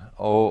then,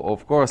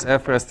 of course,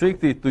 f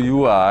restricted to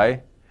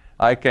Ui,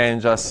 I can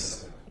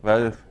just,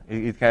 well,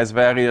 it has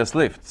various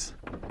lifts,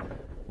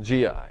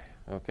 Gi,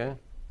 okay?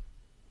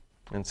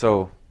 And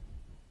so,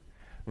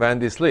 when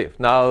this lift.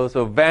 Now,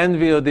 so when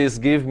will this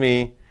give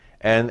me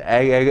an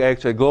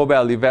actually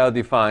globally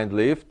well-defined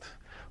lift?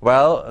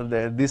 Well,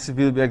 this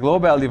will be a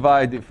globally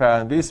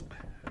well-defined lift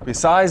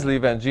precisely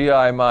when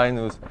Gi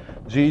minus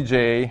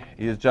Gj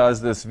is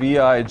just this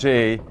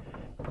Vij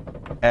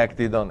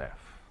acted on F.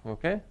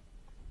 Okay?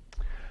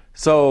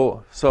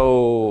 So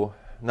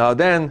now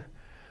then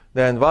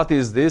what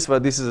is this? Well,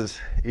 this is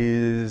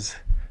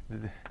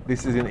in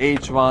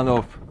H1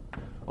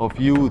 of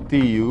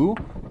UTU,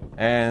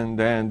 and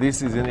then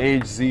this is in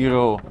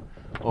H0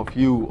 of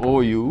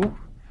UOU.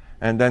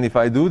 And then if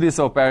I do this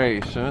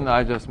operation,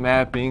 I just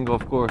mapping,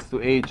 of course, to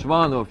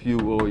H1 of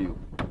UOU.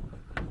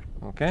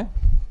 Okay?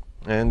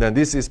 And then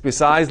this is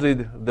precisely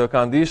the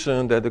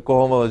condition that the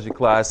cohomology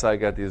class I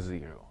get is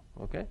 0.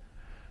 Okay?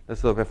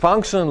 So the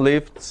function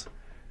lifts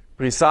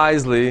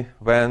precisely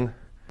when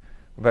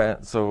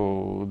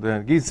so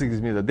then this gives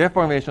me the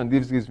deformation,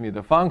 this gives me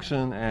the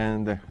function,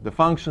 and the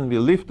function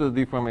will lift the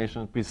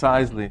deformation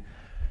precisely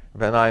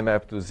when I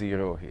map to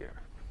 0 here.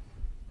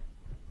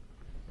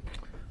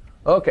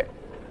 Okay.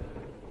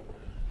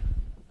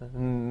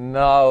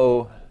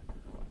 Now,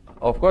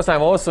 of course,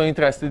 I'm also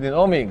interested in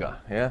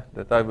omega, yeah?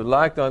 That I would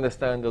like to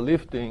understand the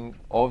lifting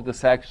of the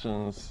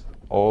sections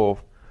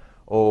of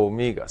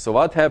omega. So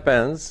what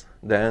happens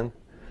then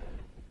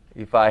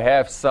if I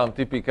have some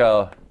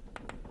typical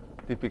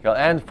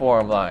end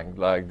form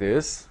like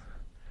this,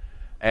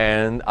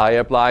 and I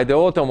apply the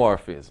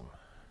automorphism?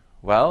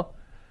 Well,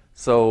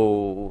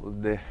 so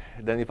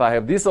then if I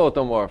have this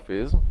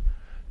automorphism,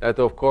 that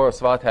of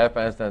course what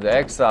happens then the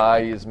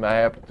xi is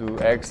mapped to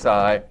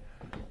xi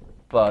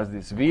plus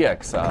this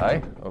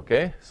vxi,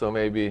 okay? So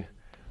maybe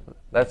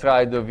let's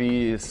write the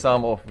v is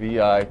sum of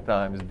vi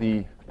times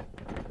d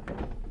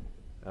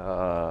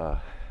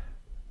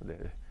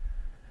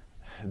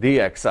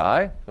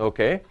dxi,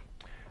 okay?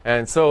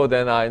 And so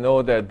then I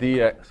know that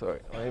dx,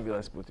 sorry, maybe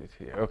let's put it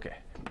here, okay.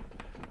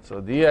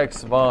 So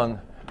dx1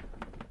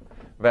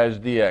 wedge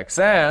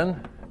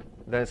dxn,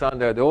 then it's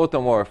under the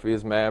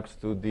automorphism maps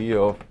to d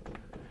of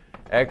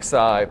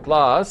xi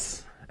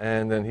plus,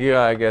 and then here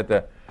I get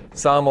the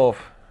sum of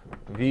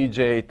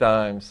vj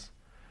times,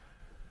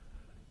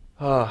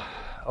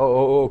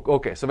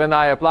 okay, so when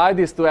I apply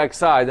this to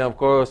xi, then of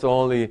course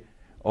only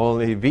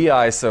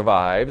vi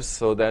survives,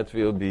 so that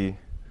will be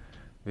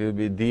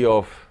d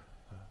of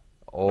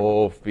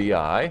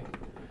vi,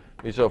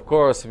 which of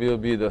course will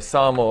be the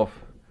sum of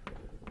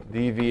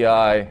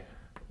dvi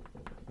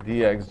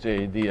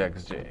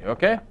dxj,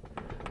 okay?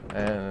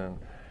 And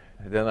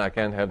then I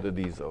can have the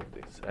d's of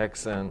this.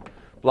 xn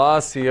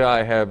plus, here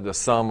I have the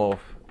sum of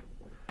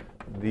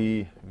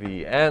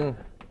dvn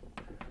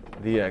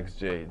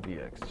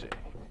dxj.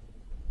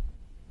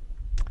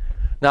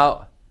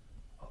 Now,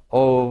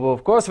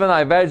 of course, when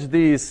I wedge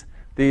these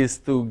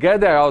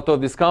together out of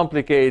this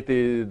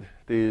complicated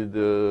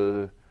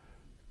no,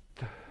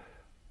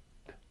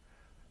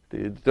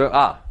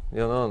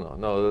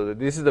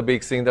 this is the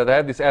big thing, that I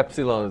have these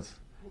epsilons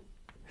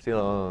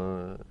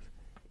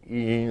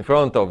in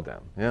front of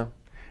them, yeah?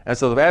 And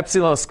so the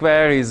epsilon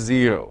square is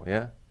 0,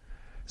 yeah?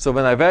 So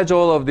when I wedge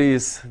all of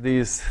these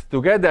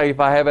together, if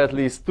I have at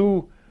least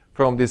 2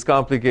 from these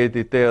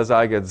complicated tails,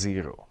 I get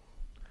 0.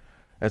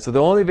 And so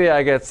the only way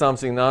I get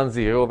something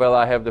non-zero, well,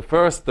 I have the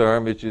first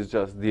term, which is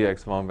just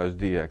dx1 wedge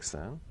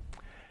dxn.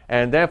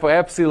 And then for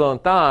epsilon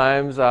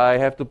times, I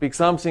have to pick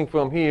something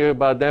from here,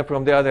 but then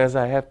from the others,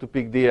 I have to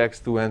pick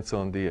dx2 and so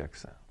on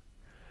dxn.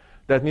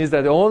 That means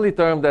that the only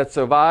term that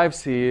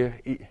survives here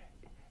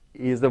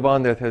is the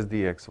one that has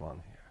dx1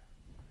 here.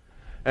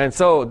 And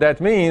so that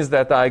means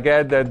that I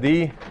get that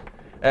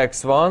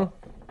dx1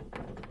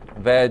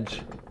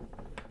 wedge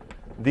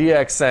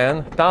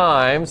dxn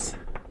times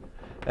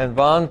and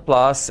 1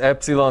 plus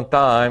epsilon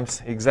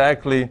times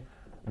exactly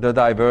the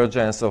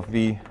divergence of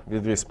v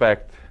with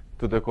respect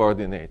to the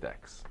coordinate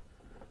x.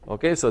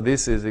 Okay, so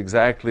this is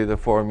exactly the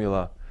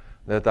formula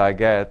that I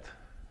get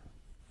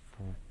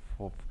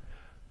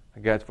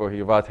for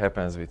here what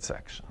happens with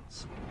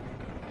sections.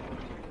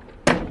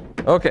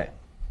 Okay,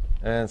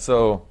 and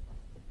so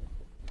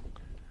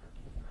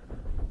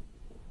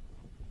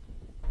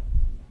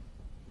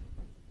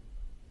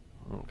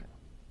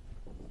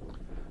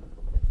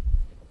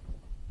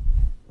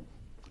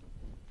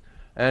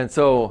and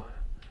so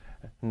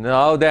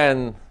now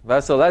then,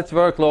 well, so let's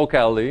work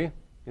locally.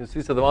 You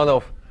see, so the one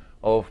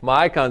of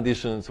my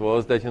conditions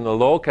was that,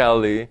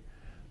 locally,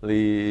 my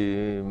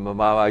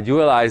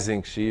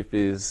dualizing sheaf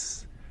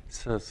is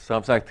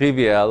something like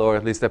trivial, or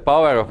at least the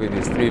power of it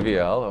is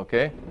trivial,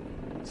 okay?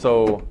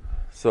 So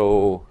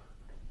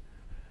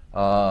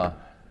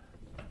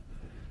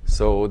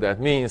that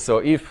means, so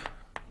if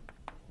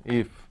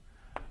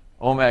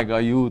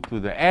omega u to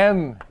the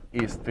m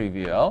is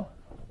trivial,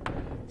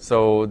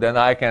 so then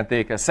I can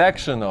take a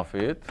section of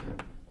it,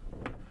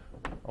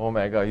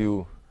 omega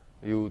u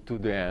to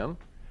the m,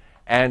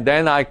 and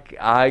then I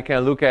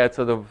can look at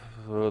sort of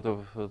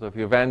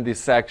when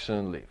this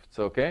section lifts,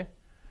 okay?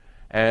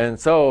 And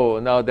so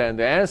now then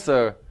the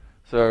answer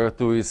to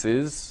this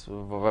is,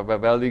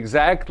 well,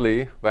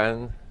 exactly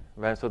when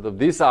sort of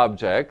this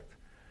object,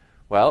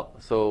 well,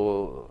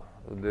 so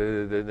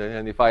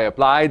and if I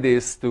apply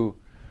this to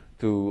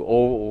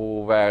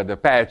where the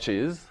patch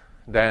is,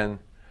 then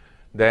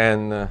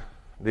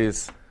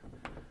you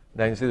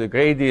see the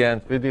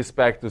gradient with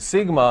respect to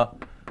sigma,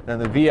 then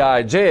the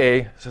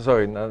Vij,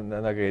 sorry,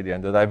 not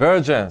gradient, the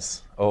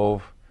divergence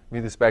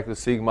with respect to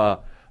sigma,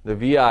 the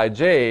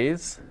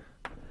Vij's,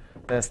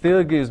 then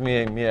still gives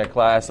me a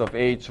class of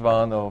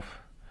H1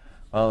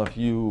 of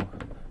U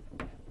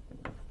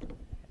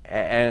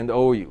and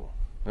OU,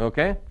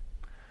 okay?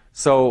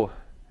 So,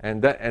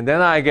 and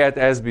then I get,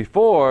 as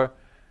before,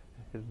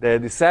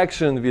 that the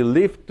section will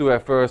lift to a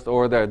first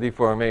order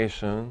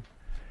deformation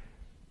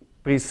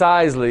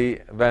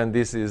precisely when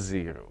this is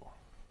 0.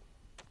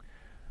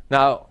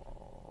 Now,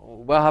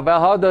 well,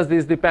 how does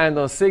this depend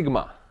on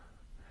sigma?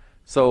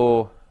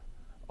 So,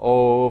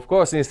 of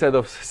course, instead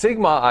of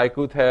sigma, I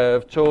could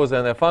have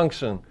chosen a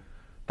function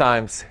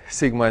times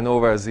sigma and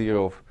over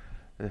 0,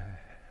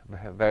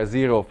 where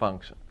 0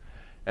 function.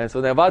 And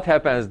so then what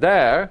happens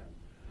there?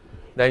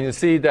 Then you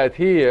see that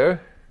here,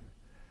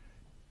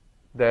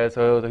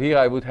 so here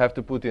I would have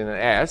to put in an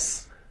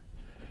s,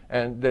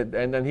 and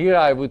then here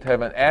I would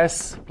have an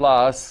s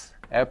plus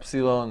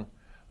epsilon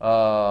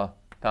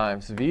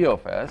times v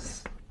of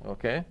s,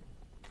 okay?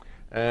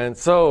 And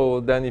so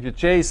then if you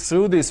chase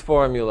through these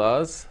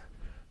formulas,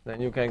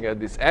 then you can get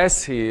this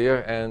s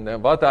here, and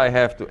then what I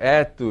have to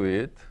add to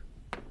it,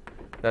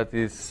 that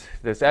is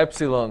this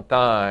epsilon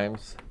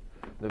times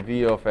the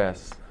v of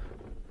s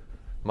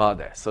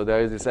mod s. So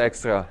there is this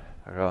extra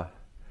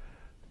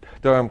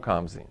term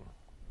comes in.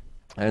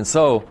 And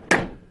so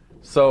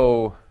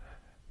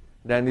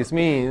then this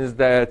means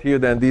that here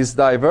then this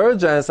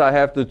divergence, I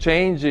have to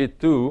change it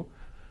to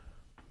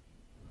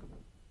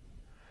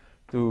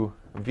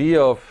V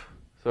of,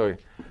 sorry,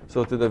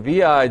 so to the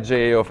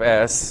Vij of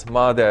S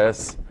mod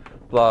S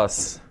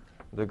plus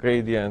the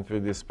gradient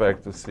with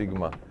respect to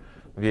sigma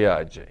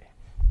Vij.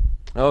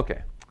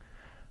 Okay.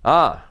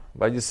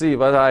 But you see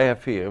what I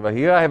have here. But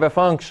here I have a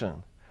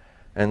function.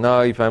 And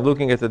now if I'm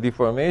looking at the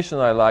deformation,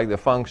 I like the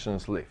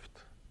functions lift.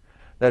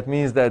 That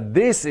means that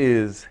this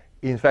is,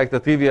 in fact, a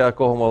trivial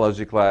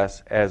cohomology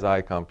class as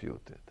I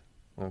computed.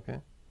 Okay?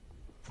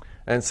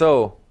 And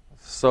so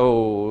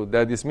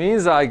that this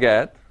means I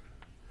get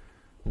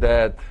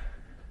that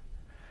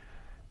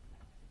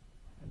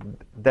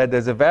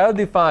there's a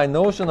well-defined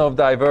notion of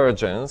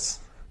divergence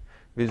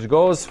which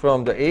goes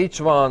from the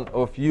H1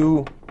 of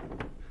U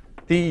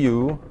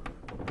TU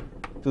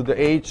to the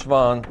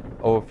H1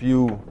 of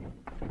U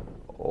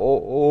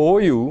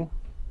OU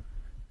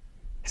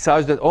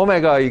such that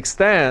omega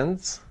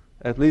extends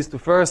at least to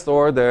first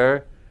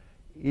order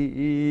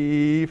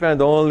if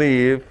and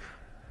only if,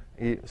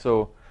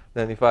 so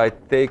then if I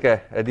take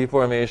a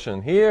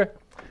deformation here,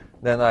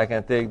 then I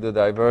can take the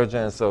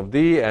divergence of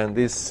D, and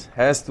this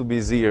has to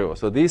be 0.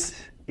 So this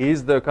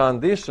is the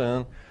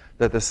condition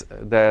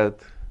that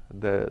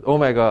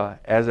omega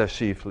as a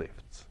sheaf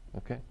lifts.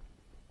 Okay.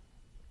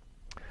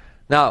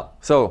 Now,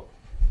 so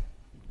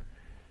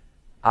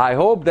I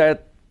hope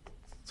that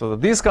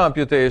this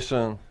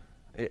computation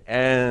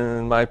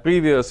and my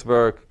previous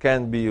work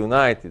can be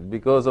united,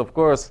 because of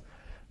course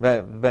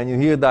when you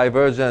hear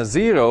divergence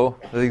 0,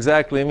 that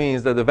exactly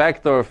means that the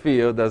vector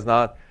field does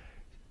not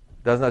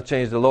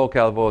change the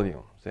local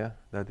volumes. Yeah,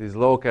 that is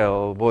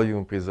local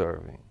volume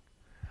preserving.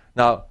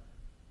 Now,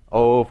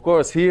 of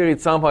course, here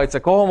it's a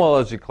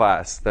cohomology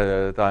class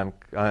that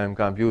I'm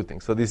computing.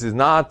 So this is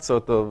not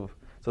sort of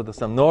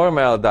some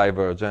normal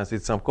divergence.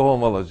 It's some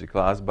cohomology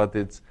class, but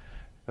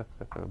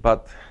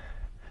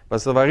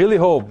so I really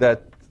hope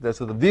that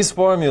this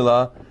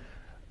formula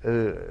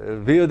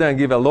will then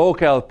give a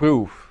local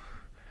proof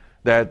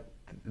that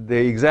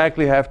they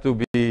exactly have to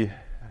be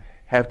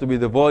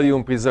the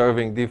volume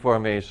preserving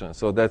deformation.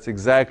 So that's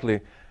exactly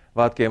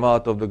what came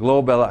out of the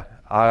global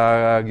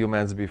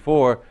arguments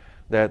before,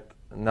 that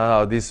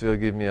now this will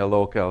give me a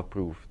local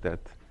proof that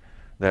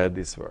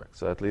this works.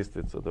 So at least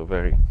it's sort of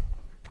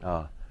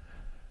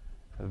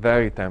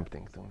very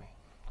tempting to me.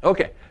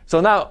 Okay,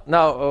 so now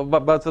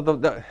but sort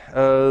of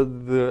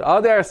the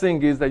other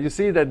thing is that you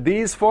see that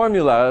these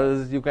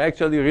formulas you can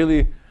actually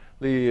really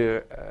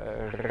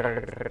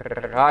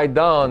write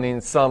down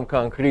in some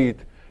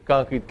concrete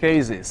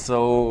cases.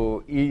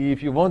 So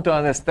if you want to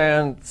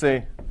understand,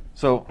 say,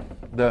 so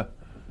there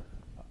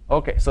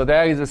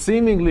is a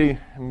seemingly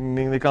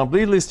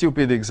completely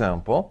stupid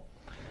example.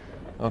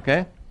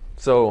 Okay,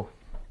 so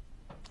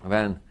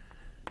when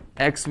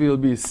x will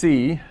be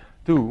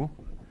C2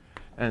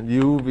 and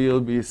u will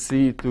be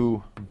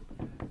C2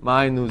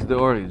 minus the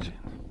origin.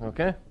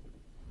 Okay.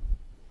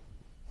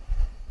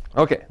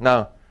 Okay.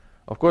 Now,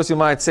 of course, you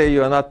might say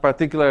you are not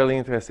particularly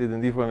interested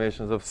in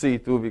deformations of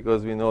C2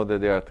 because we know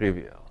that they are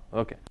trivial.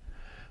 Okay.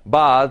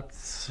 But,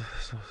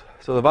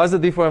 so what's the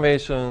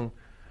deformation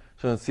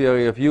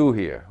theory of U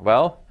here?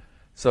 Well,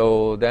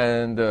 so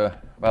then the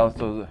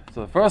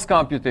first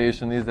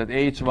computation is that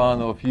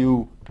H1 of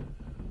U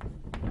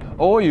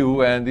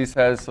OU, and this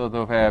has sort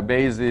of a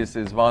basis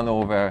is 1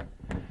 over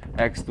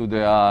x to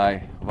the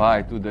I,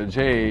 y to the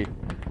j,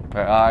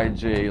 where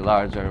ij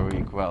larger or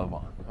equal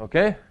 1.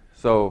 Okay?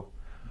 So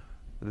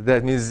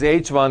that means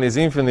H1 is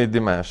infinite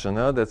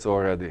dimensional. That's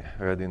already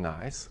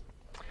nice.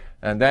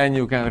 And then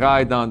you can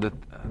write down the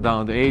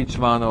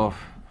H1 of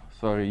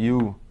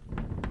U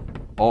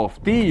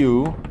of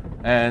TU,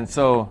 and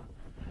so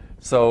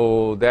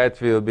that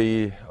will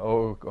be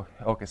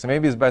okay. So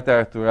maybe it's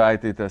better to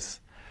write it as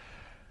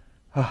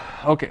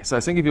okay. So I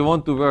think if you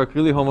want to work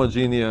really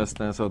homogeneous,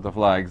 then sort of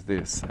like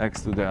this: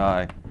 x to the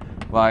I,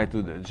 y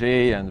to the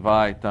j, and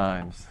y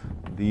times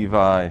dy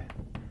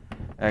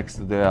x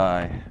to the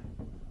I,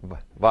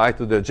 y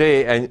to the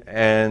j,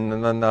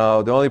 and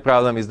now the only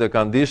problem is the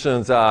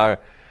conditions are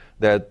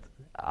that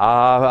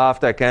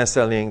after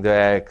canceling the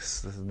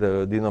x,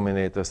 the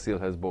denominator still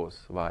has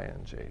both y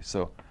and j.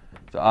 So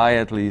I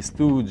at least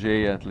 2,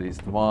 j at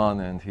least 1,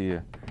 and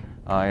here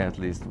I at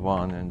least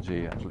 1 and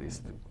j at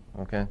least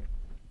 2. Okay,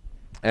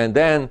 and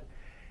then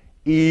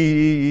if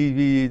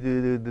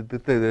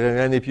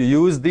you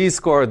use these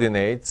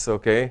coordinates,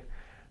 okay,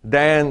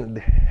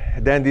 then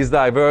this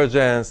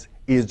divergence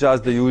is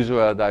just the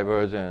usual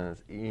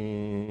divergence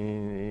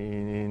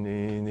in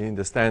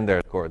the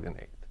standard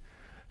coordinate.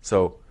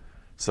 So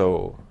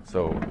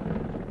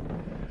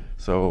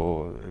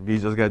we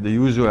just get the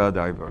usual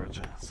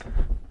divergence.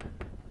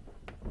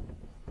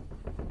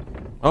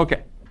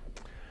 Okay,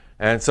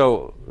 and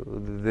so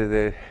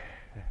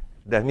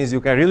that means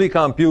you can really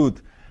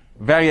compute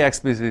very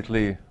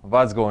explicitly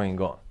what's going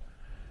on.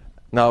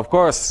 Now, of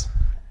course,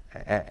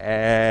 again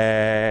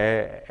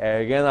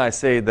I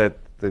say that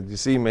you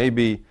see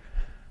maybe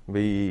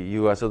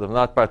you are sort of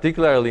not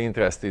particularly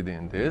interested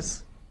in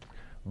this.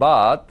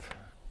 But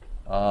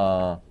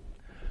now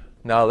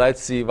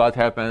let's see what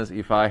happens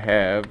if I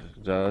have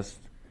just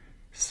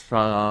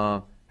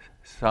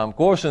some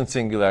quotient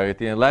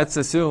singularity, and let's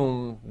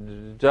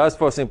assume, just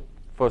for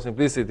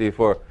simplicity,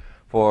 for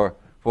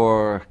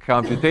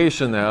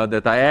computational,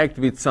 that I act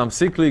with some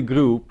cyclic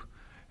group,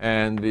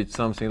 and with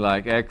something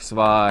like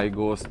xy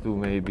goes to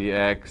maybe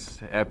x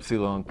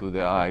epsilon to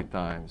the I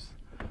times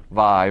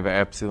y,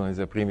 where epsilon is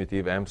a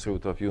primitive mth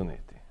root of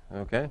unity.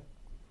 Okay.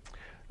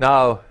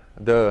 Now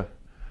the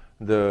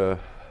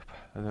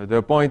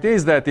point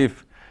is that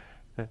if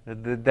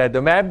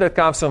the map that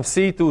comes from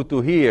C2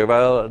 to here,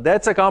 well,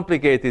 that's a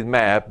complicated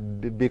map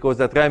because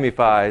that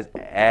ramifies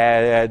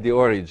at the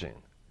origin.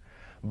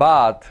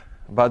 But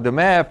the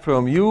map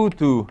from U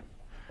to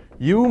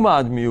U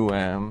mod mu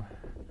m,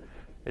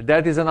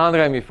 that is an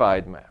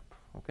unramified map.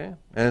 Okay,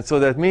 and so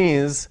that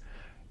means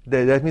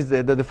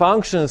that the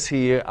functions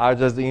here are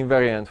just the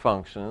invariant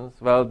functions.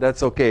 Well,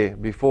 that's okay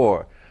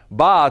before.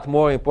 But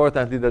more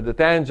importantly, that the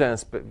tangent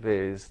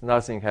space,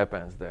 nothing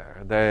happens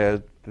there.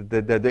 The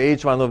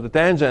H1 of the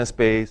tangent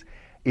space,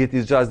 it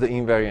is just the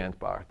invariant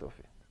part of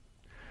it.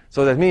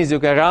 So that means you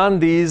can run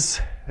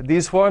these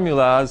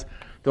formulas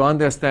to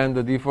understand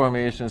the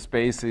deformation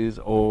spaces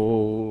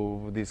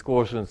of these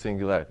quotient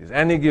singularities.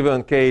 Any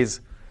given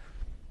case,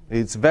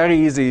 it's very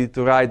easy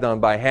to write down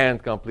by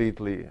hand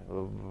completely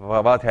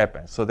what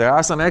happens. So there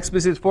are some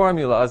explicit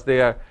formulas.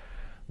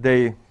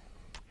 They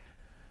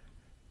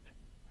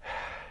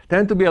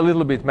tend to be a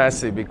little bit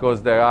messy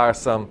because there are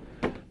some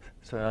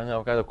kind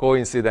of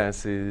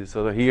coincidences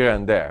sort of here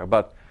and there.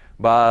 But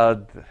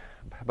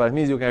it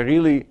means you can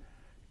really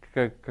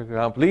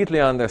completely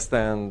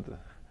understand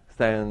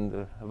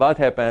what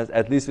happens,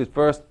 at least with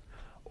first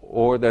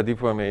order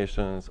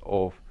deformations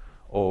of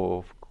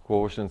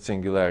quotient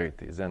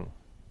singularities.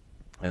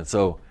 And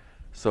so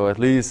at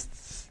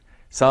least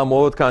some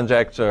old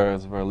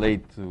conjectures were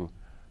laid to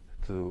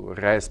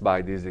rest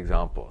by these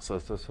examples. So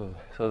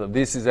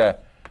this is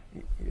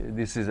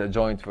a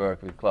joint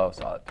work with Klaus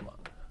Altmann.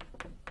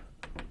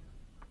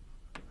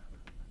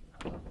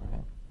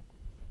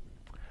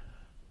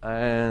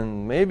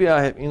 And maybe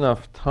I have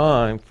enough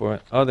time for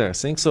other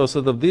things. So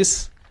sort of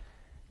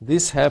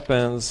this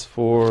happens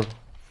for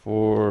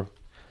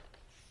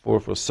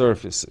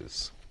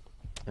surfaces.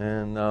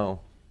 And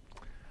now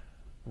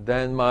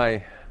then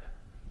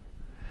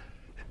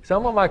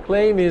some of my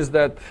claim is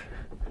that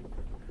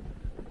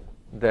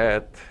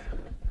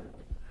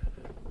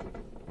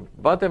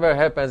whatever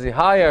happens in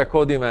higher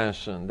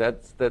codimension,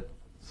 that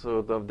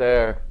sort of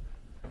their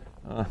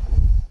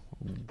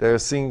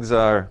things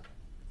are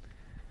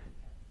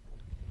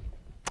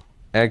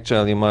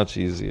actually much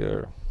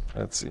easier.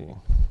 Let's see.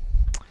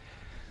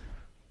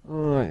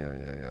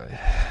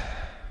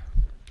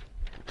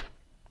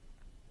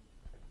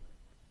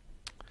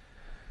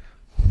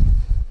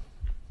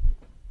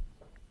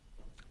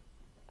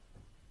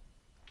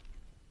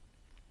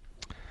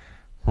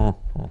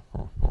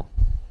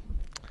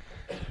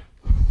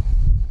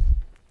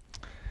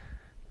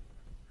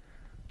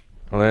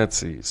 Let's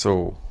see.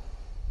 So,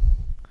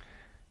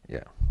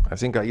 yeah, I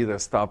think I either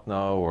stop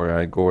now or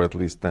I go at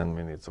least 10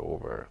 minutes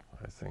over,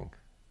 I think.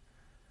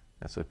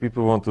 And so if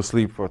people want to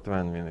sleep for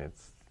 10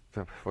 minutes,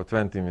 for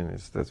 20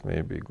 minutes, that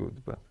may be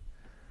good, but.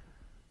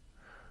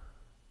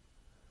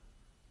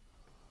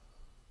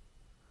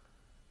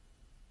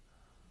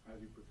 As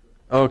you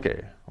prefer.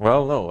 Okay.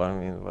 Well, no, I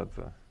mean, but.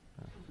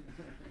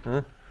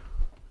 Huh?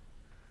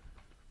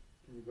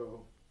 Can you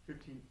go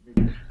 15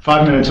 minutes?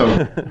 5 minutes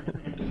over.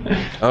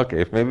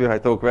 Okay, if maybe I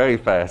talk very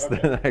fast,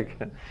 Okay.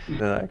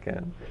 then I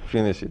can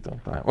finish it on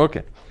time.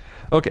 Okay.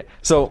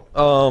 So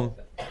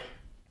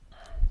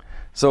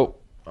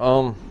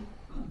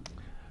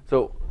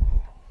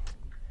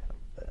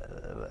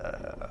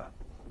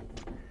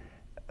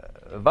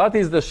what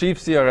is the sheaf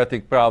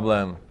theoretic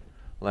problem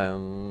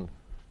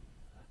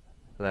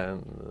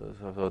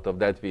sort of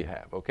that we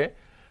have? Okay.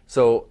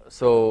 So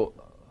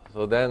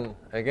then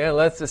again,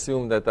 let's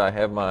assume that I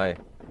have my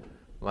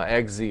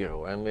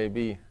x0, and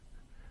maybe.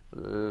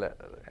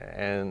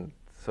 And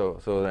so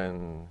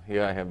then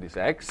here I have this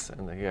x,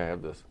 and here I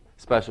have this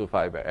special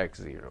fiber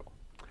x0,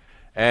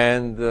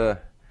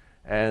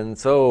 and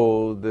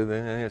so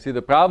you see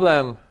the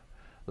problem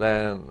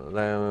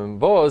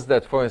was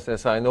that, for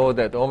instance, I know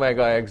that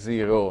omega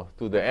x0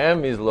 to the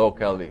m is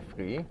locally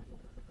free,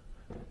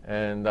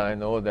 and I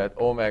know that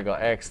omega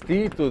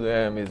xt to the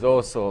m is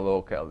also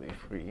locally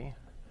free,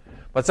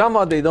 but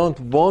somehow they don't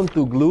want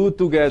to glue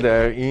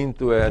together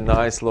into a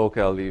nice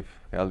locally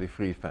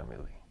free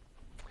family.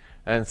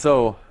 And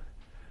so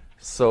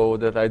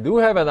that I do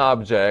have an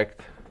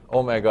object,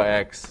 omega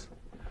x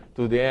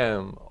to the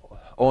m,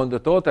 on the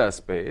total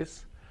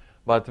space,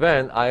 but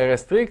when I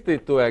restrict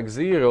it to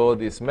x0,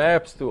 this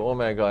maps to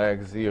omega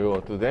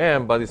x0 to the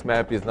m, but this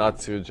map is not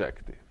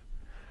surjective.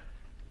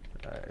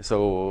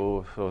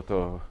 So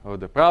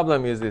the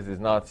problem is this is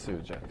not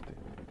surjective.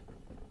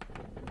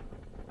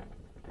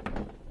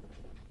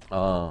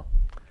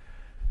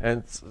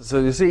 And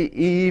so you see,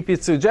 if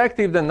it's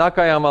surjective, then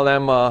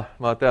Nakayama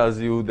lemma tells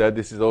you that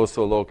this is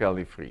also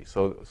locally free.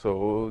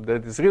 So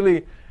that is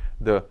really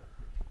the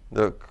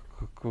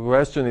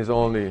question is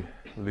only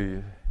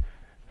the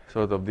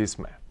sort of this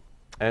map.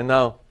 And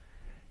now,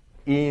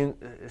 in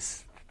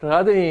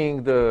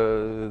studying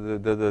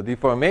the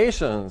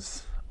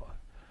deformations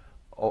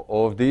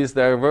of these,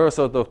 there were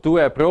sort of two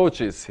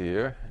approaches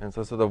here. And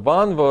so sort of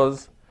one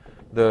was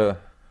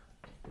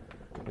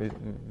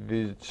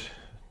which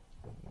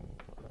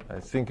I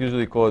think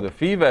usually called the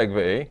Feveg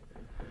way,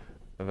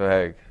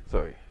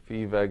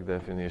 Feveg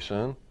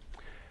definition,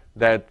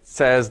 that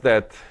says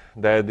that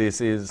this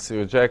is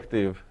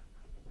surjective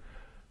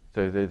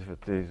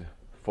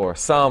for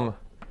some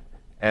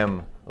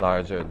m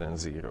larger than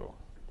 0.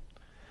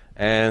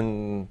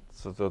 And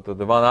so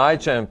the one I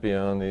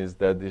champion is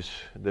that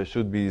there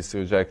should be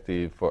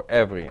surjective for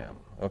every m.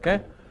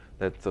 Okay,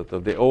 that sort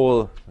of they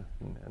all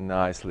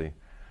nicely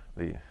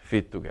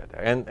fit together.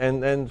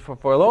 And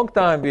for a long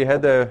time we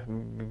had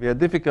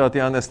difficulty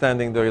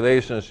understanding the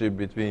relationship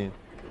between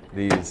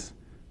these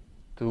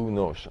two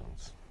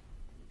notions.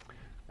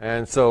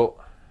 And so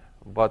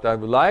what I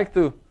would like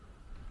to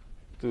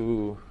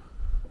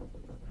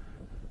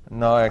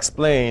now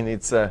explain,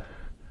 it's a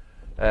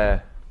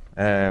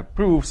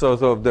proof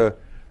sort of the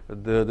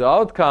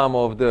outcome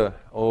of the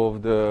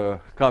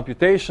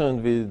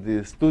computation with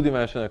these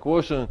two-dimensional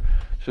quotient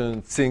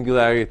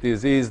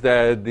singularities is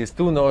that these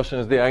two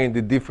notions, they are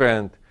indeed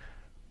different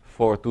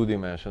for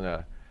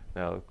two-dimensional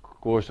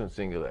quotient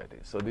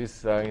singularities. So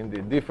these are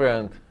indeed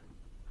different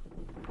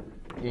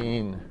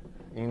in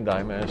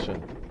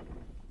dimension.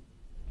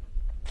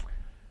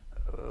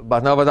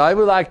 But now what I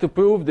would like to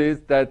prove is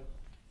that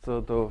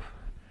sort of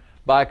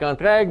by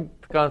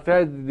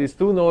contrast, these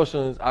two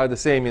notions are the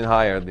same in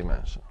higher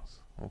dimensions.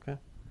 Okay?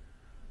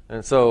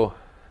 And so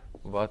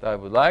what I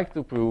would like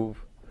to prove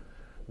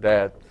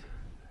that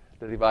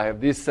if I have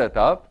this set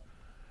up,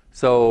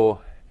 so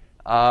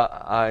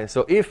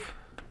if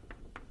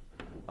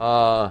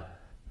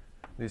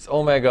this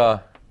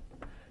omega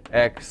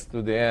x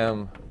to the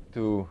m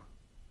to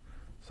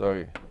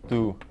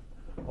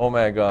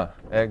omega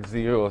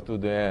x0 to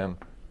the m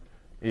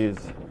is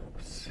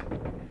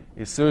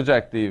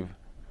surjective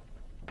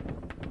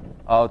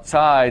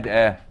outside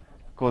a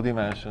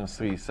codimension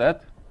 3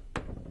 set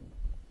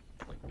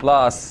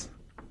plus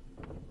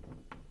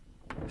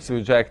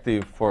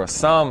surjective for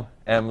some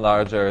m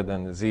larger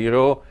than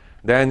 0,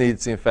 then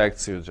it's in fact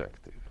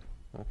surjective.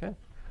 Okay,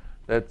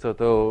 that's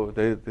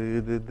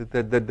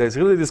there's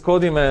really this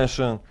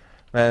codimension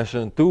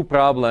 2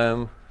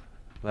 problem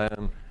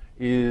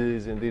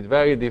is indeed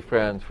very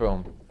different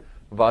from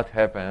what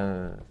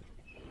happens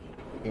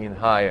in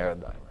higher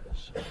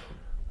dimensions.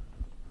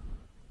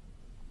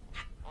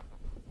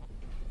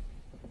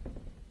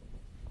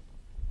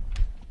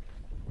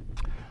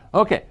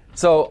 Okay,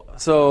 so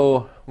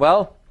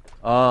well,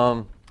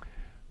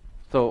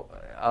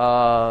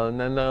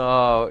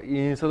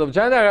 in sort of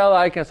general,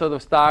 I can sort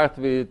of start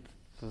with,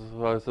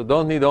 so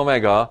don't need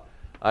omega.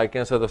 I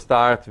can sort of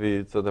start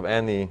with sort of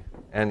any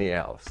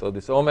L. So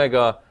this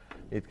omega,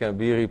 it can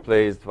be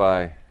replaced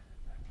by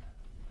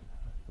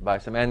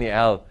some any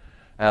L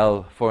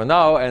for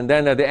now, and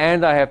then at the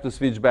end I have to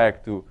switch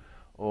back to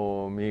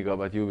omega,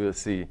 but you will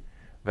see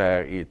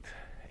where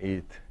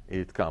it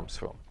comes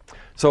from.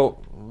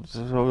 So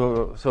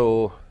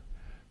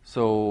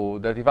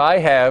that if I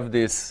have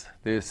this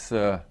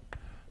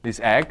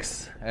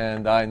x,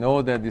 and I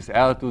know that this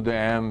L to the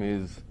m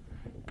is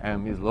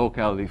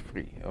locally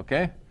free.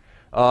 Okay,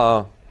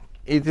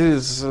 it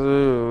is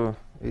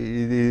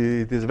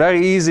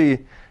very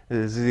easy,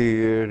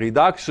 the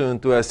reduction,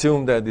 to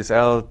assume that this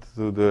L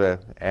to the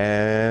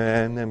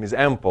m is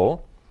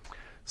ample.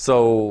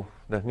 So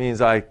that means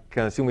I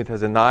can assume it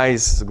has a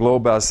nice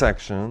global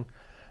section,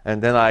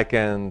 and then I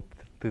can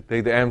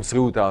take the mth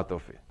root out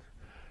of it.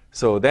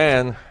 So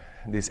then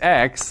this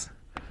x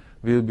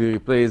will be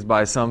replaced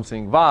by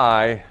something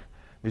y,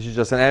 which is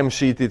just an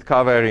m-sheeted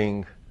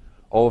covering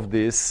of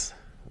this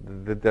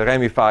that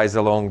ramifies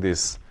along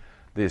this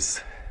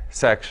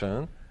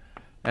section.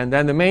 And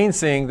then the main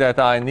thing that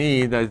I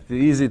need, that's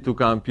easy to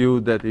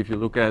compute, that if you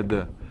look at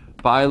the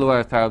pi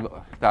lower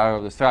tower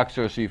of the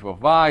structure sheaf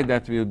of y,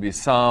 that will be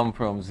sum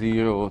from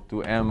 0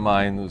 to m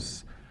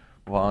minus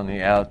 1 in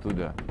L to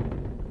the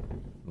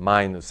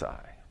minus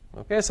I.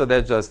 Okay, so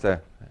that's just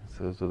a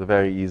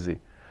very easy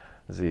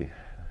the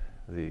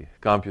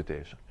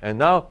computation. And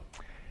now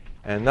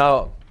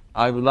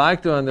I would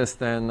like to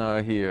understand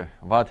here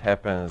what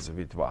happens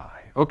with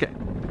y. Okay,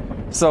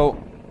 so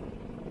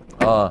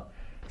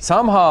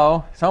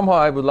somehow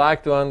I would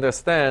like to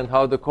understand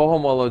how the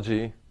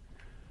cohomology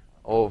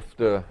of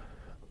the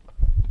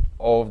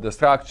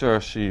structure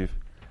sheaf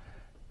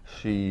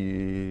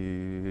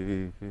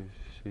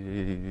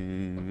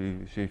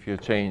here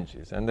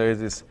changes. And there is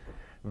this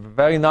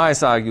very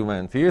nice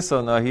argument here.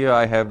 So now here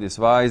I have this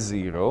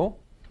y0,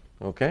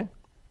 okay?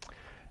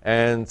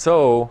 And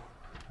so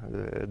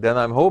then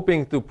I'm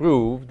hoping to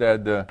prove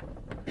that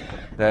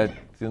if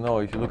you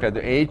look at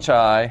the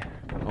hi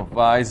of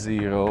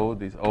y0,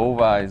 this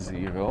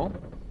OY0.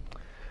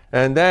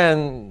 And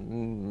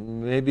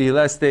then maybe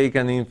let's take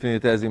an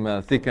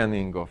infinitesimal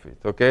thickening of it.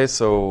 Okay,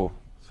 so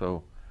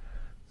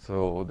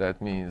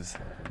that means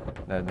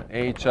that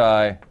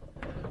hi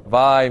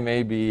y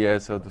may be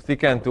so to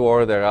thicken to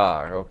order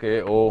r.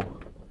 Okay, O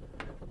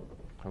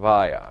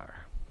yr,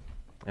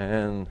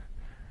 and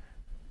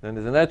then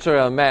there's a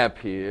natural map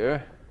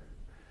here,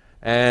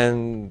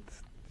 and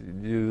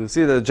you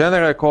see the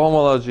general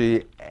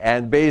cohomology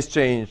and base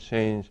change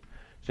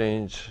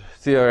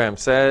theorem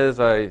says,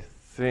 I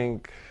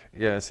think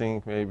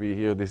maybe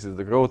here this is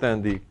the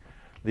Grothendieck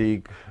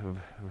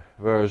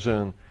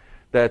version,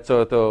 that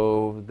sort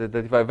of that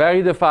if I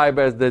vary the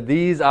fibers, that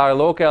these are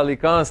locally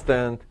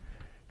constant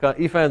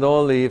if and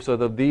only if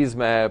sort of these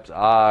maps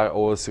are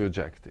all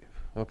surjective.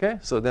 Okay,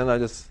 so then I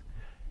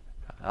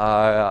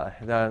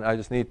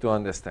just need to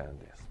understand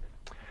this.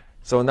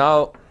 So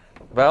now,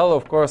 well,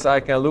 of course, I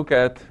can look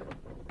at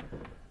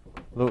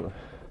here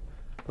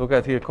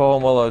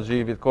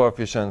cohomology with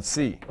coefficient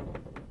c.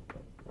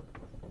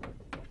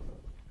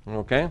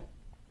 Okay.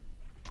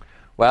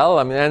 Well,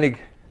 I mean, any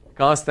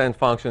constant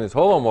function is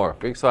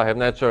holomorphic, so I have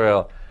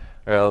natural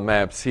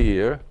maps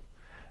here.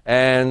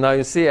 And now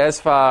you see,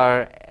 as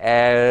far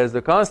as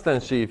the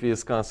constant sheaf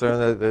is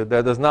concerned,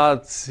 that does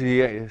not see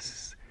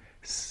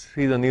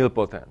the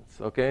nilpotence.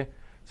 Okay,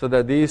 so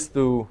that these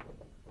two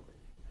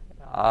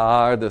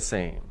are the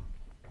same.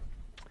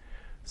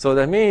 So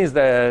that means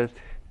that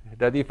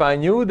if I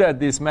knew that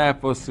this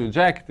map was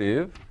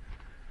surjective,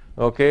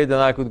 okay, then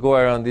I could go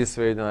around this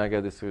way, then I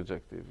get the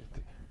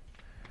surjectivity.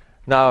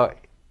 Now,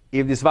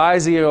 if this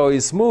y0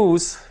 is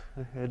smooth,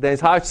 then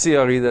it's Hodge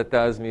theory that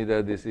tells me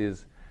that this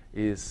is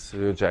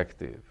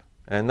surjective.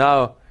 And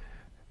now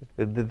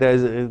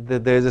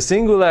there's a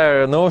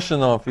singular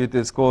notion of it.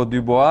 It's called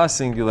Dubois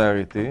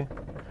singularity,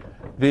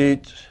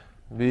 which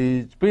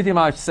pretty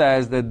much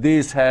says that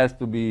this has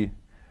to be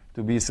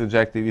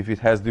surjective if it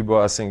has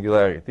Dubois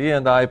singularity.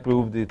 And I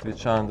proved it with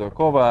Sándor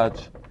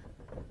Kovács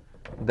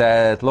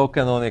that log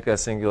canonical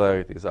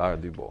singularities are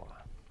Dubois.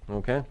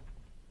 Okay,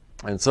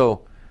 and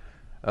so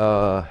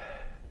that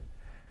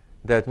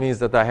means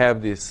that I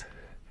have this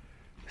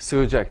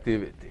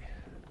surjectivity.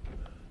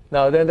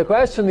 Now then the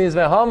question is,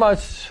 well, how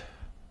much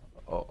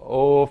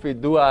of it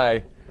do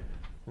I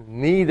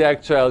need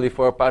actually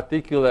for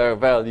particular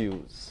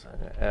values?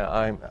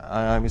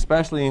 I'm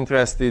especially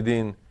interested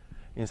in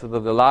sort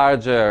of the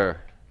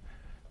larger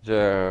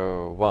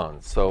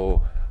ones.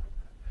 So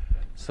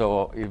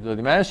if the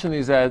dimension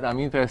is that I'm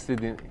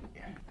interested in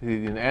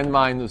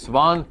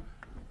n-1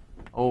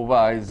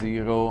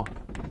 OY0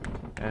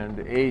 and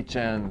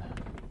hn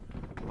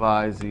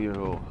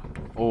y0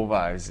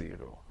 OY0.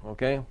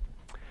 Okay,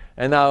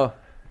 and now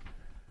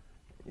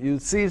you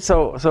see,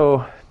 so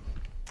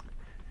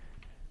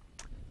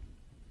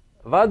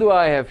what do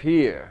I have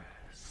here?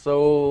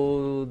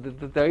 So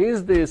there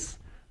is this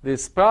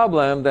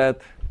problem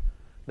that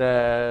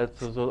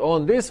so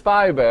on this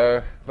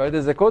fiber, where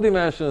there's a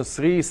codimension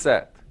 3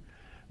 set,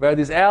 where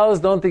these L's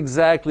don't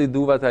exactly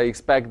do what I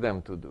expect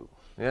them to do.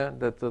 Yeah,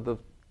 that the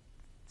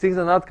things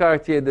are not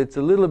Cartier, that's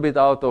a little bit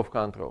out of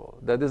control.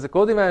 That is a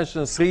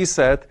codimension 3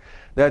 set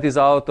that is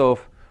out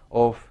of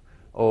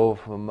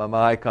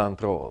my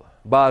control.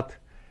 But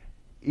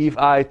if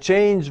I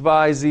change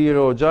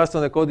y0 just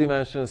on a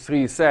codimension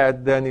 3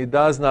 set, then it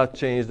does not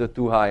change the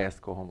two highest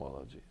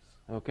cohomologies.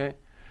 Okay,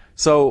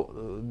 so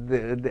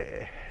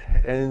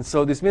and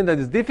so this means that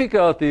this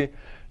difficulty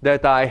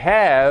that I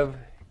have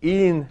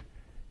in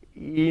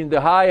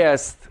the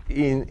highest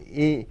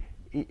in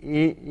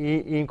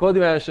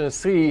codimension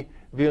 3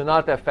 will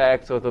not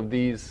affect sort of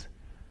these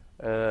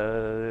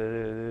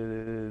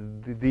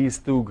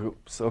two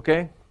groups.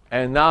 Okay,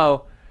 and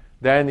now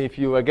then if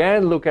you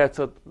again look at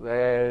sort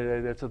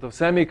of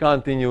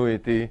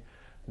semi-continuity,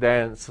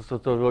 then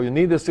sort of you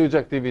need the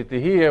surjectivity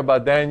here,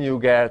 but then you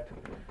get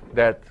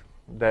that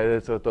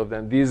sort of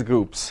then these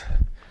groups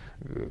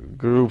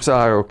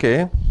are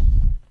okay,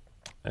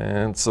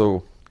 and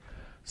so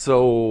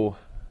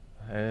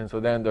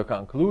then the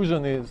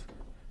conclusion is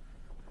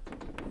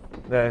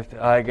that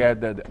I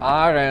get that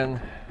Rn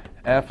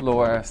f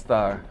lower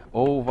star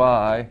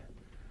OY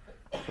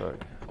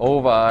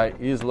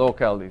is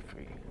locally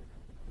free.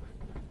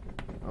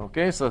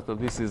 Okay, so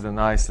this is the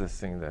nicest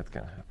thing that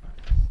can happen.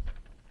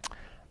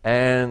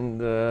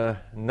 And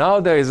now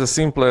there is a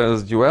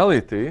simplest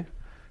duality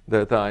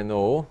that I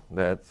know,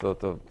 that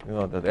sort of,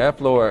 that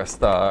f lower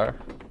star,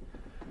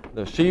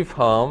 the sheaf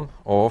hum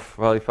of,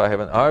 well, if I have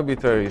an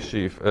arbitrary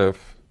sheaf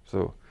f,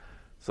 so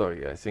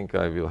sorry, I think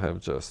I will have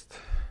just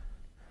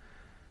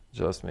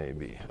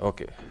maybe,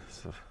 okay,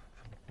 so,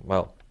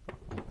 well,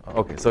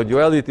 okay, so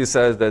duality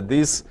says that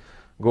this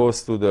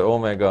goes to the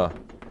omega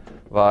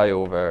y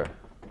over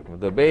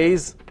the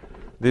base.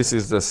 This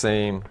is the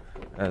same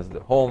as the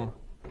home,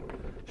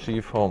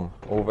 sheaf home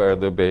over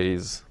the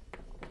base,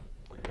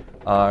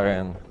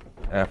 Rn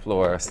f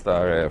lower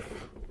star f,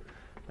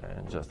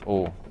 and just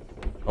O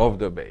of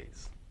the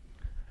base.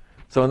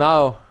 So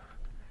now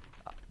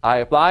I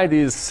apply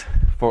this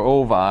for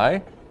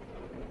OY.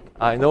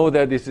 I know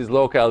that this is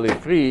locally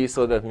free,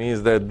 so that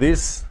means that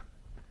this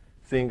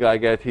thing I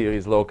get here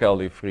is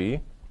locally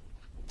free,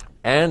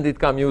 and it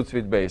commutes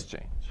with base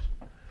change.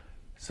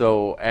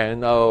 So, and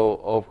now,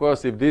 of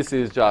course, if this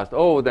is just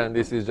O, then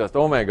this is just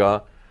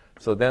omega.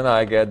 So then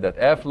I get that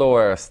F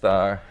lower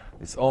star,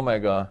 this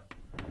omega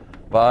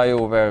y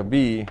over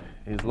B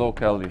is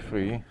locally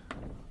free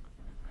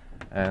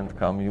and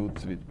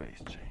commutes with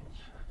base change.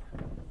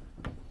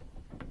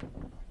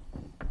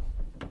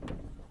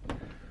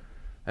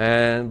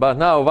 But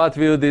now, what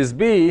will this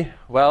be?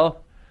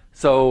 Well,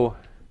 so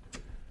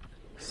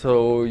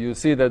you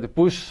see that the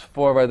push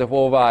forward of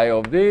OY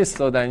of this,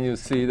 so then you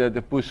see that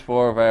the push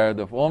forward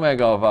of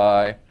omega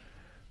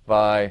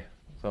y,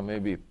 so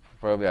maybe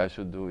probably I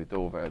should do it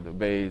over the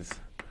base.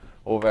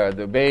 Over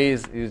the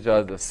base is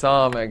just the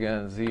sum,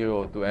 again,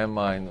 0 to m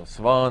minus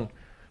 1.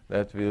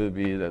 That will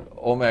be that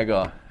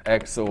omega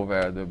x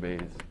over the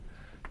base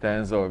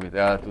tensor with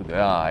L to the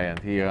I, and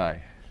here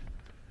I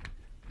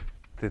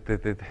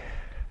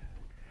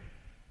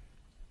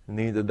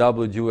need a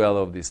double dual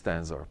of these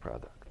tensor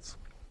products.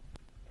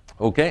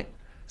 Okay,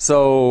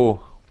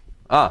 so,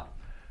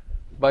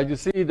 but you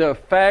see the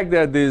fact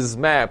that this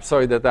map,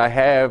 that I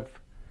have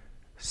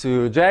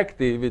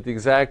surjective, it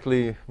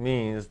exactly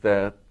means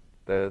that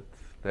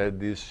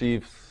these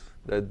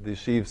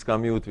sheaves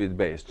commute with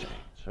base change.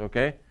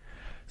 Okay,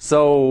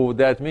 so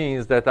that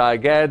means that I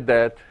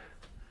get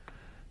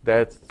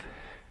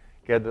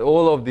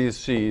all of these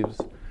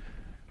sheaves.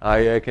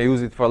 I can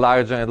use it for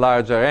larger and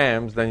larger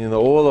m's. Then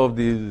all of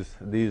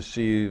these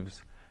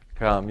sheaves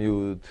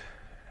commute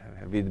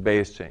with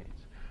base change.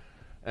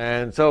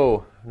 And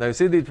so now you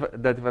see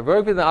that if I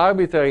work with an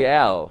arbitrary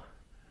L,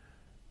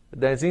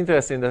 then it's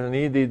interesting that I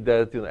needed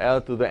that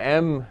L to the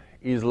m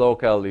is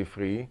locally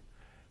free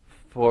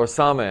for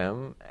some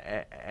m,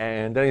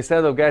 and then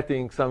instead of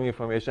getting some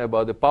information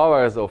about the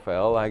powers of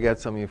L, I get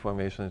some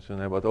information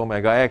about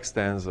omega x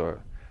tensor,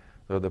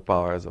 so the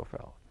powers of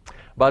L.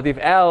 But if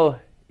L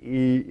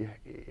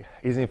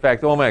is in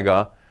fact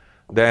omega,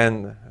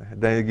 then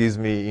it gives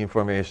me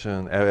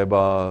information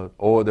about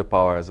all the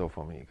powers of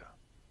omega.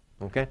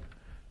 Okay,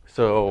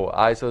 so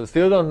I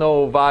still don't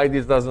know why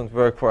this doesn't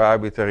work for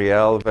arbitrary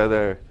L.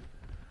 Whether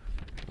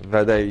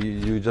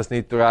you just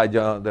need to write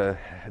down the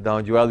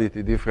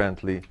duality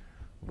differently,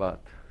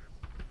 but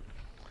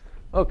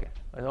okay,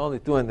 it's only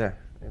 2 and there.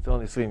 It's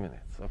only 3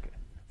 minutes. Okay,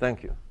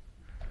 thank you.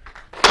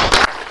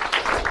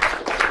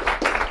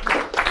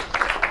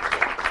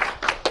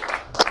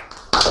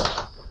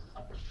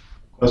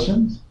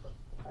 Questions?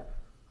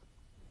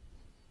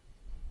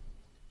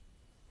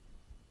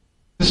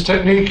 This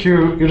technique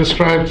you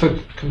described for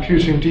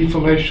computing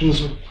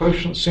deformations of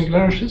quotient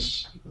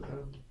singularities?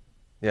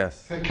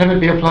 Yes. Can it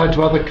be applied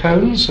to other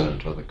cones?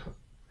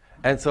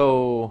 And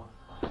so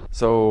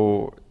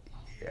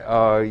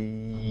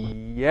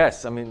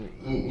yes, I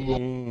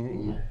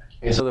mean,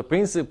 so the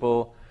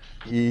principle,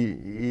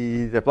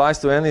 it applies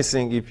to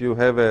anything if you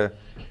have a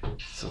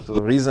sort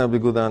of reasonably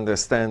good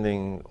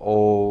understanding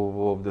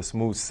of the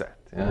smooth set.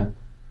 Yeah?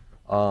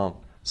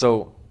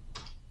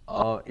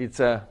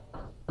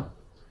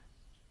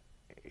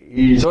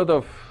 It's sort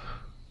of,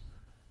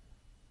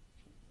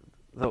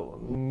 so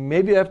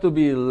maybe you have to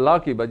be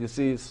lucky, but you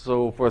see,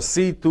 so for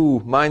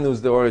C2 minus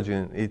the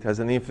origin, it has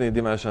an infinite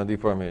dimensional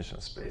deformation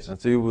space. And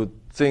so you would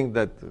think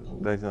that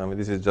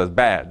this is just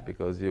bad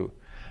because you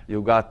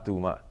got too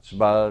much.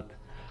 But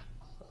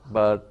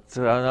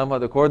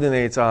the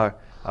coordinates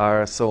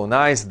are so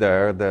nice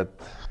there that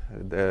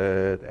at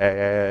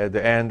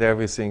the end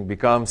everything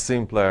becomes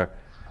simpler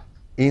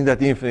in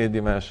that infinite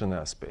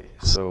dimensional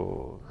space.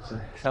 So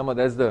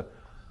that's the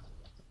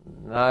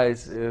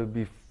nice.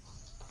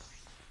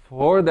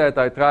 Before that,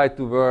 I tried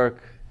to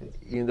work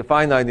in the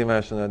finite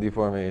dimensional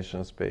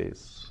deformation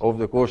space of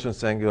the quotient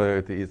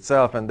singularity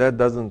itself, and that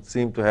doesn't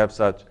seem to have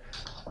such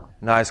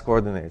nice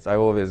coordinates. I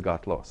always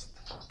got lost.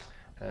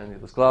 And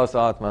it was Klaus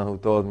Altmann who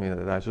told me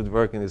that I should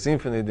work in this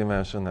infinite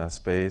dimensional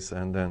space,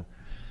 and then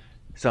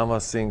some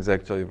of things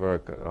actually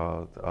work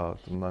out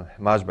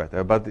much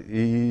better. But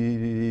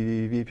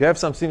if you have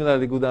some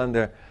similarly good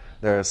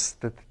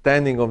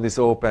understanding of this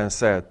open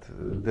set,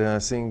 then I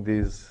think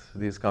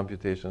these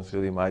computations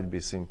really might be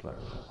simpler.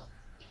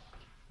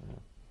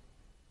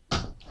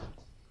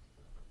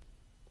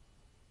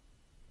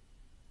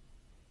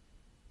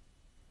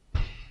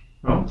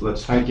 Well,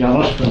 let's thank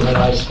János for that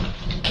nice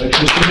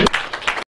lecture.